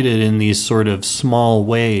created in these sort of small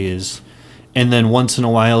ways, and then once in a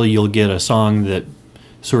while you'll get a song that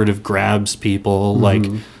sort of grabs people,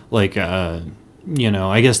 like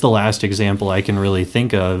I guess the last example I can really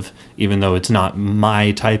think of, even though it's not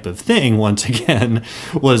my type of thing, once again,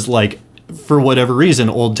 was like, for whatever reason,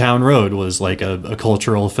 Old Town Road was like a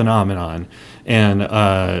cultural phenomenon, and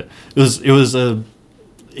it was a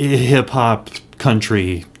hip hop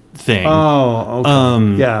country thing. Oh,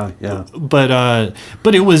 okay. Yeah.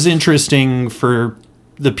 But it was interesting for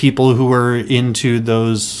the people who were into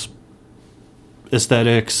those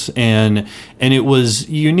aesthetics, and it was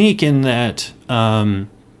unique in that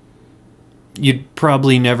you'd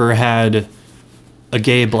probably never had a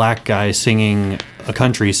gay black guy singing a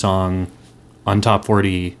country song on Top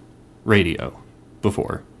 40 radio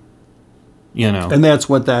before. And that's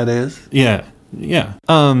what that is? Yeah.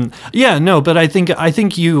 But I think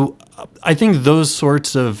those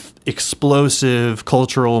sorts of explosive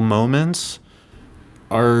cultural moments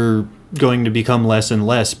are going to become less and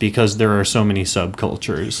less because there are so many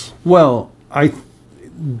subcultures. Well,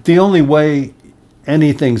 the only way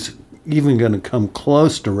anything's even going to come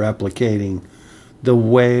close to replicating the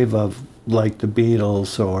wave of like the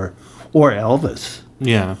Beatles or Elvis,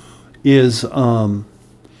 is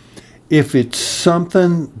if it's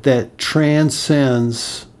something that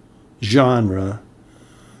transcends genre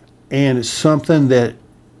and it's something that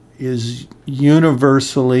is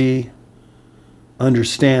universally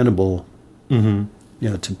understandable,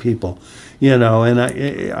 to people, and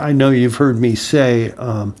I know you've heard me say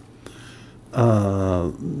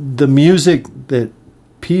the music that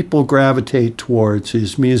people gravitate towards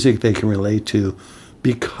is music they can relate to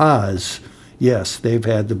because, yes, they've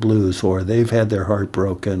had the blues, or they've had their heart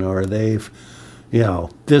broken, or they've,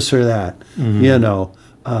 this or that.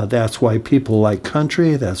 That's why people like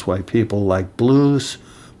country. That's why people like blues,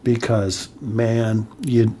 because, man,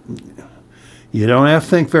 you don't have to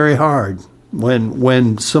think very hard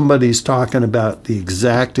when somebody's talking about the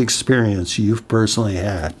exact experience you've personally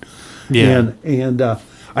had. Yeah. And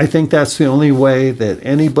I think that's the only way that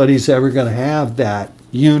anybody's ever going to have that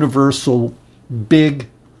universal big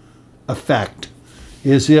effect,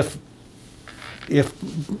 is if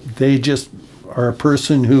they just are a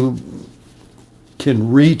person who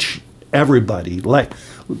can reach everybody, like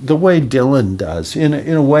the way Dylan does. In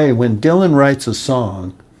a way, when Dylan writes a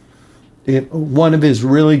song, one of his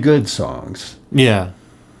really good songs, they're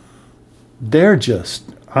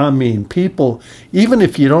just, people, even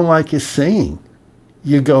if you don't like his singing,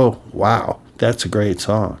 you go, wow, that's a great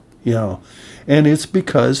song, and it's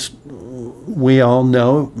because we all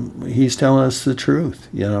know he's telling us the truth,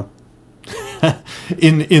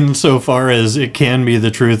 in so far as it can be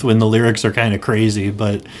the truth when the lyrics are kind of crazy,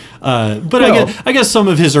 but I guess some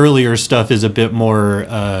of his earlier stuff is a bit more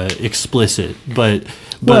explicit, but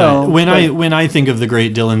when I think of the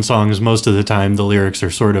great Dylan songs, most of the time the lyrics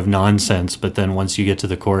are sort of nonsense, but then once you get to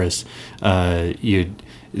the chorus,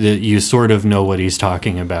 you sort of know what he's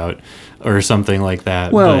talking about or something like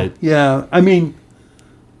that. Well, yeah,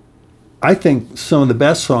 I think some of the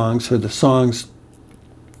best songs are the songs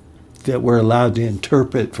that we're allowed to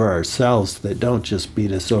interpret for ourselves, that don't just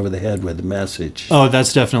beat us over the head with the message. Oh,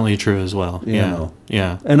 that's definitely true as well.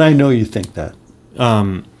 Yeah. And I know you think that.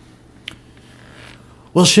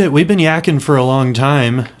 Well, shit, we've been yakking for a long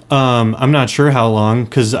time. I'm not sure how long,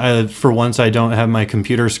 because for once I don't have my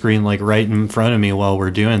computer screen like right in front of me while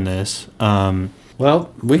we're doing this.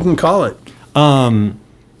 Well, we can call it. I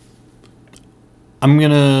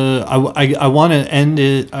want to end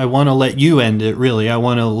it. I want to let you end it, really. I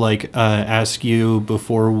want to ask you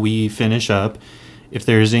before we finish up if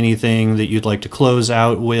there's anything that you'd like to close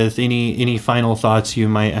out with, any final thoughts you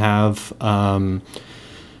might have,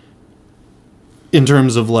 in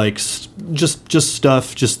terms of just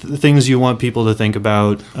stuff, just things you want people to think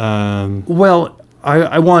about. Well,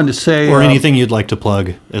 I wanted to say... Or anything you'd like to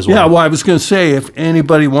plug as well. Yeah, well, I was going to say, if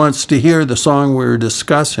anybody wants to hear the song we were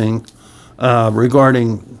discussing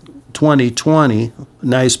regarding 2020,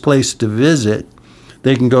 nice place to visit,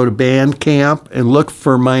 they can go to Bandcamp and look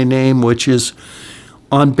for my name, which is,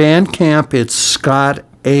 on Bandcamp, it's Scott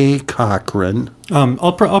A. Cochran.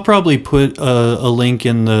 I'll probably put a link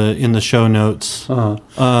in the show notes.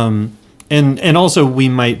 And also we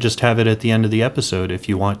might just have it at the end of the episode if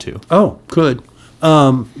you want to. Oh, good.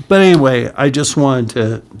 But anyway, I just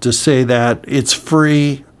wanted to say that it's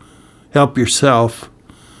free. Help yourself.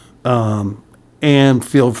 And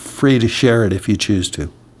feel free to share it if you choose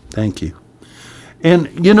to. Thank you. And,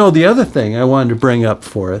 the other thing I wanted to bring up,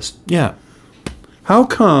 Forrest. Yeah. How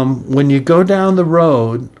come when you go down the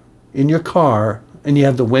road in your car and you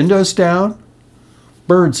have the windows down,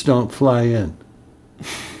 birds don't fly in?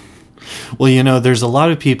 Well, there's a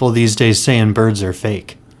lot of people these days saying birds are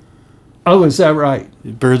fake. Oh, is that right?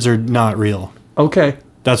 Birds are not real. Okay.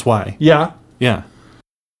 That's why. Yeah. Yeah.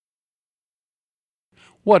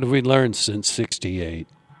 What have we learned since 68?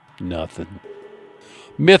 Nothing.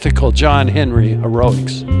 Mythical John Henry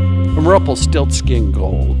heroics. Rumpelstiltskin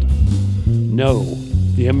gold. No,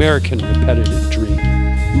 the American repetitive dream.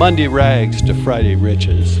 Monday rags to Friday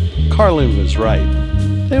riches. Carlin was right.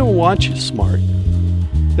 They don't want you smart.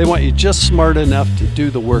 They want you just smart enough to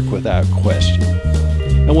do the work without question.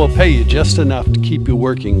 And we'll pay you just enough to keep you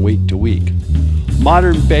working week to week.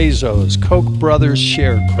 Modern Bezos, Koch brothers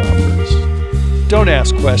sharecroppers. Don't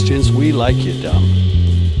ask questions, we like you dumb.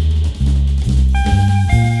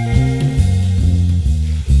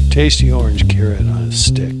 Tasty orange carrot on a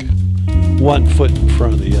stick. 1 foot in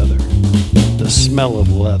front of the other. The smell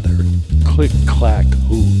of leather. Click-clack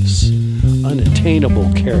hooves.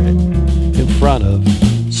 Unattainable carrot in front of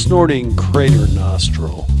snorting crater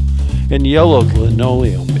nostril. And yellowed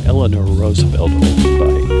linoleum Eleanor Roosevelt owned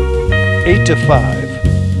by 8 to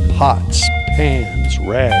 5. Pots, pans,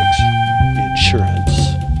 rags, insurance.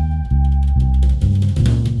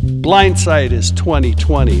 Blindsight is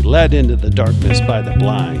 2020, led into the darkness by the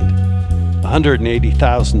blind.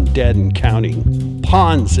 180,000 dead and counting.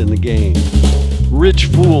 Pawns in the game. Rich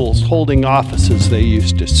fools holding offices they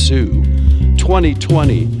used to sue.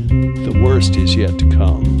 2020, the worst is yet to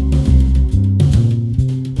come.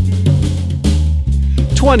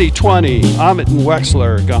 2020, Amit and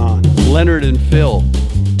Wexler are gone. Leonard and Phil.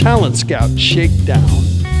 Talent Scout shakedown.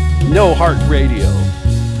 No heart radio.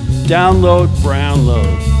 Download,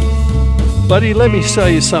 brownload. Buddy, let me sell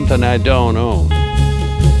you something I don't own.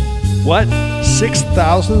 What?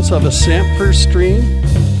 6/1000ths of a cent per stream?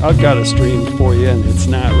 I've got a stream for you and it's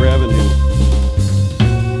not revenue.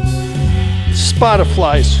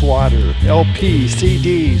 Spotify swatter, LP,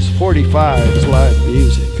 CDs, 45s, live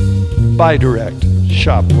music. Buy direct,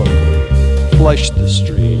 shop locally, flush the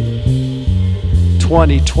stream.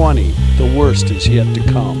 2020, the worst is yet to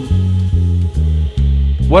come.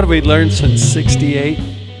 What have we learned since 68?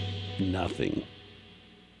 Nothing.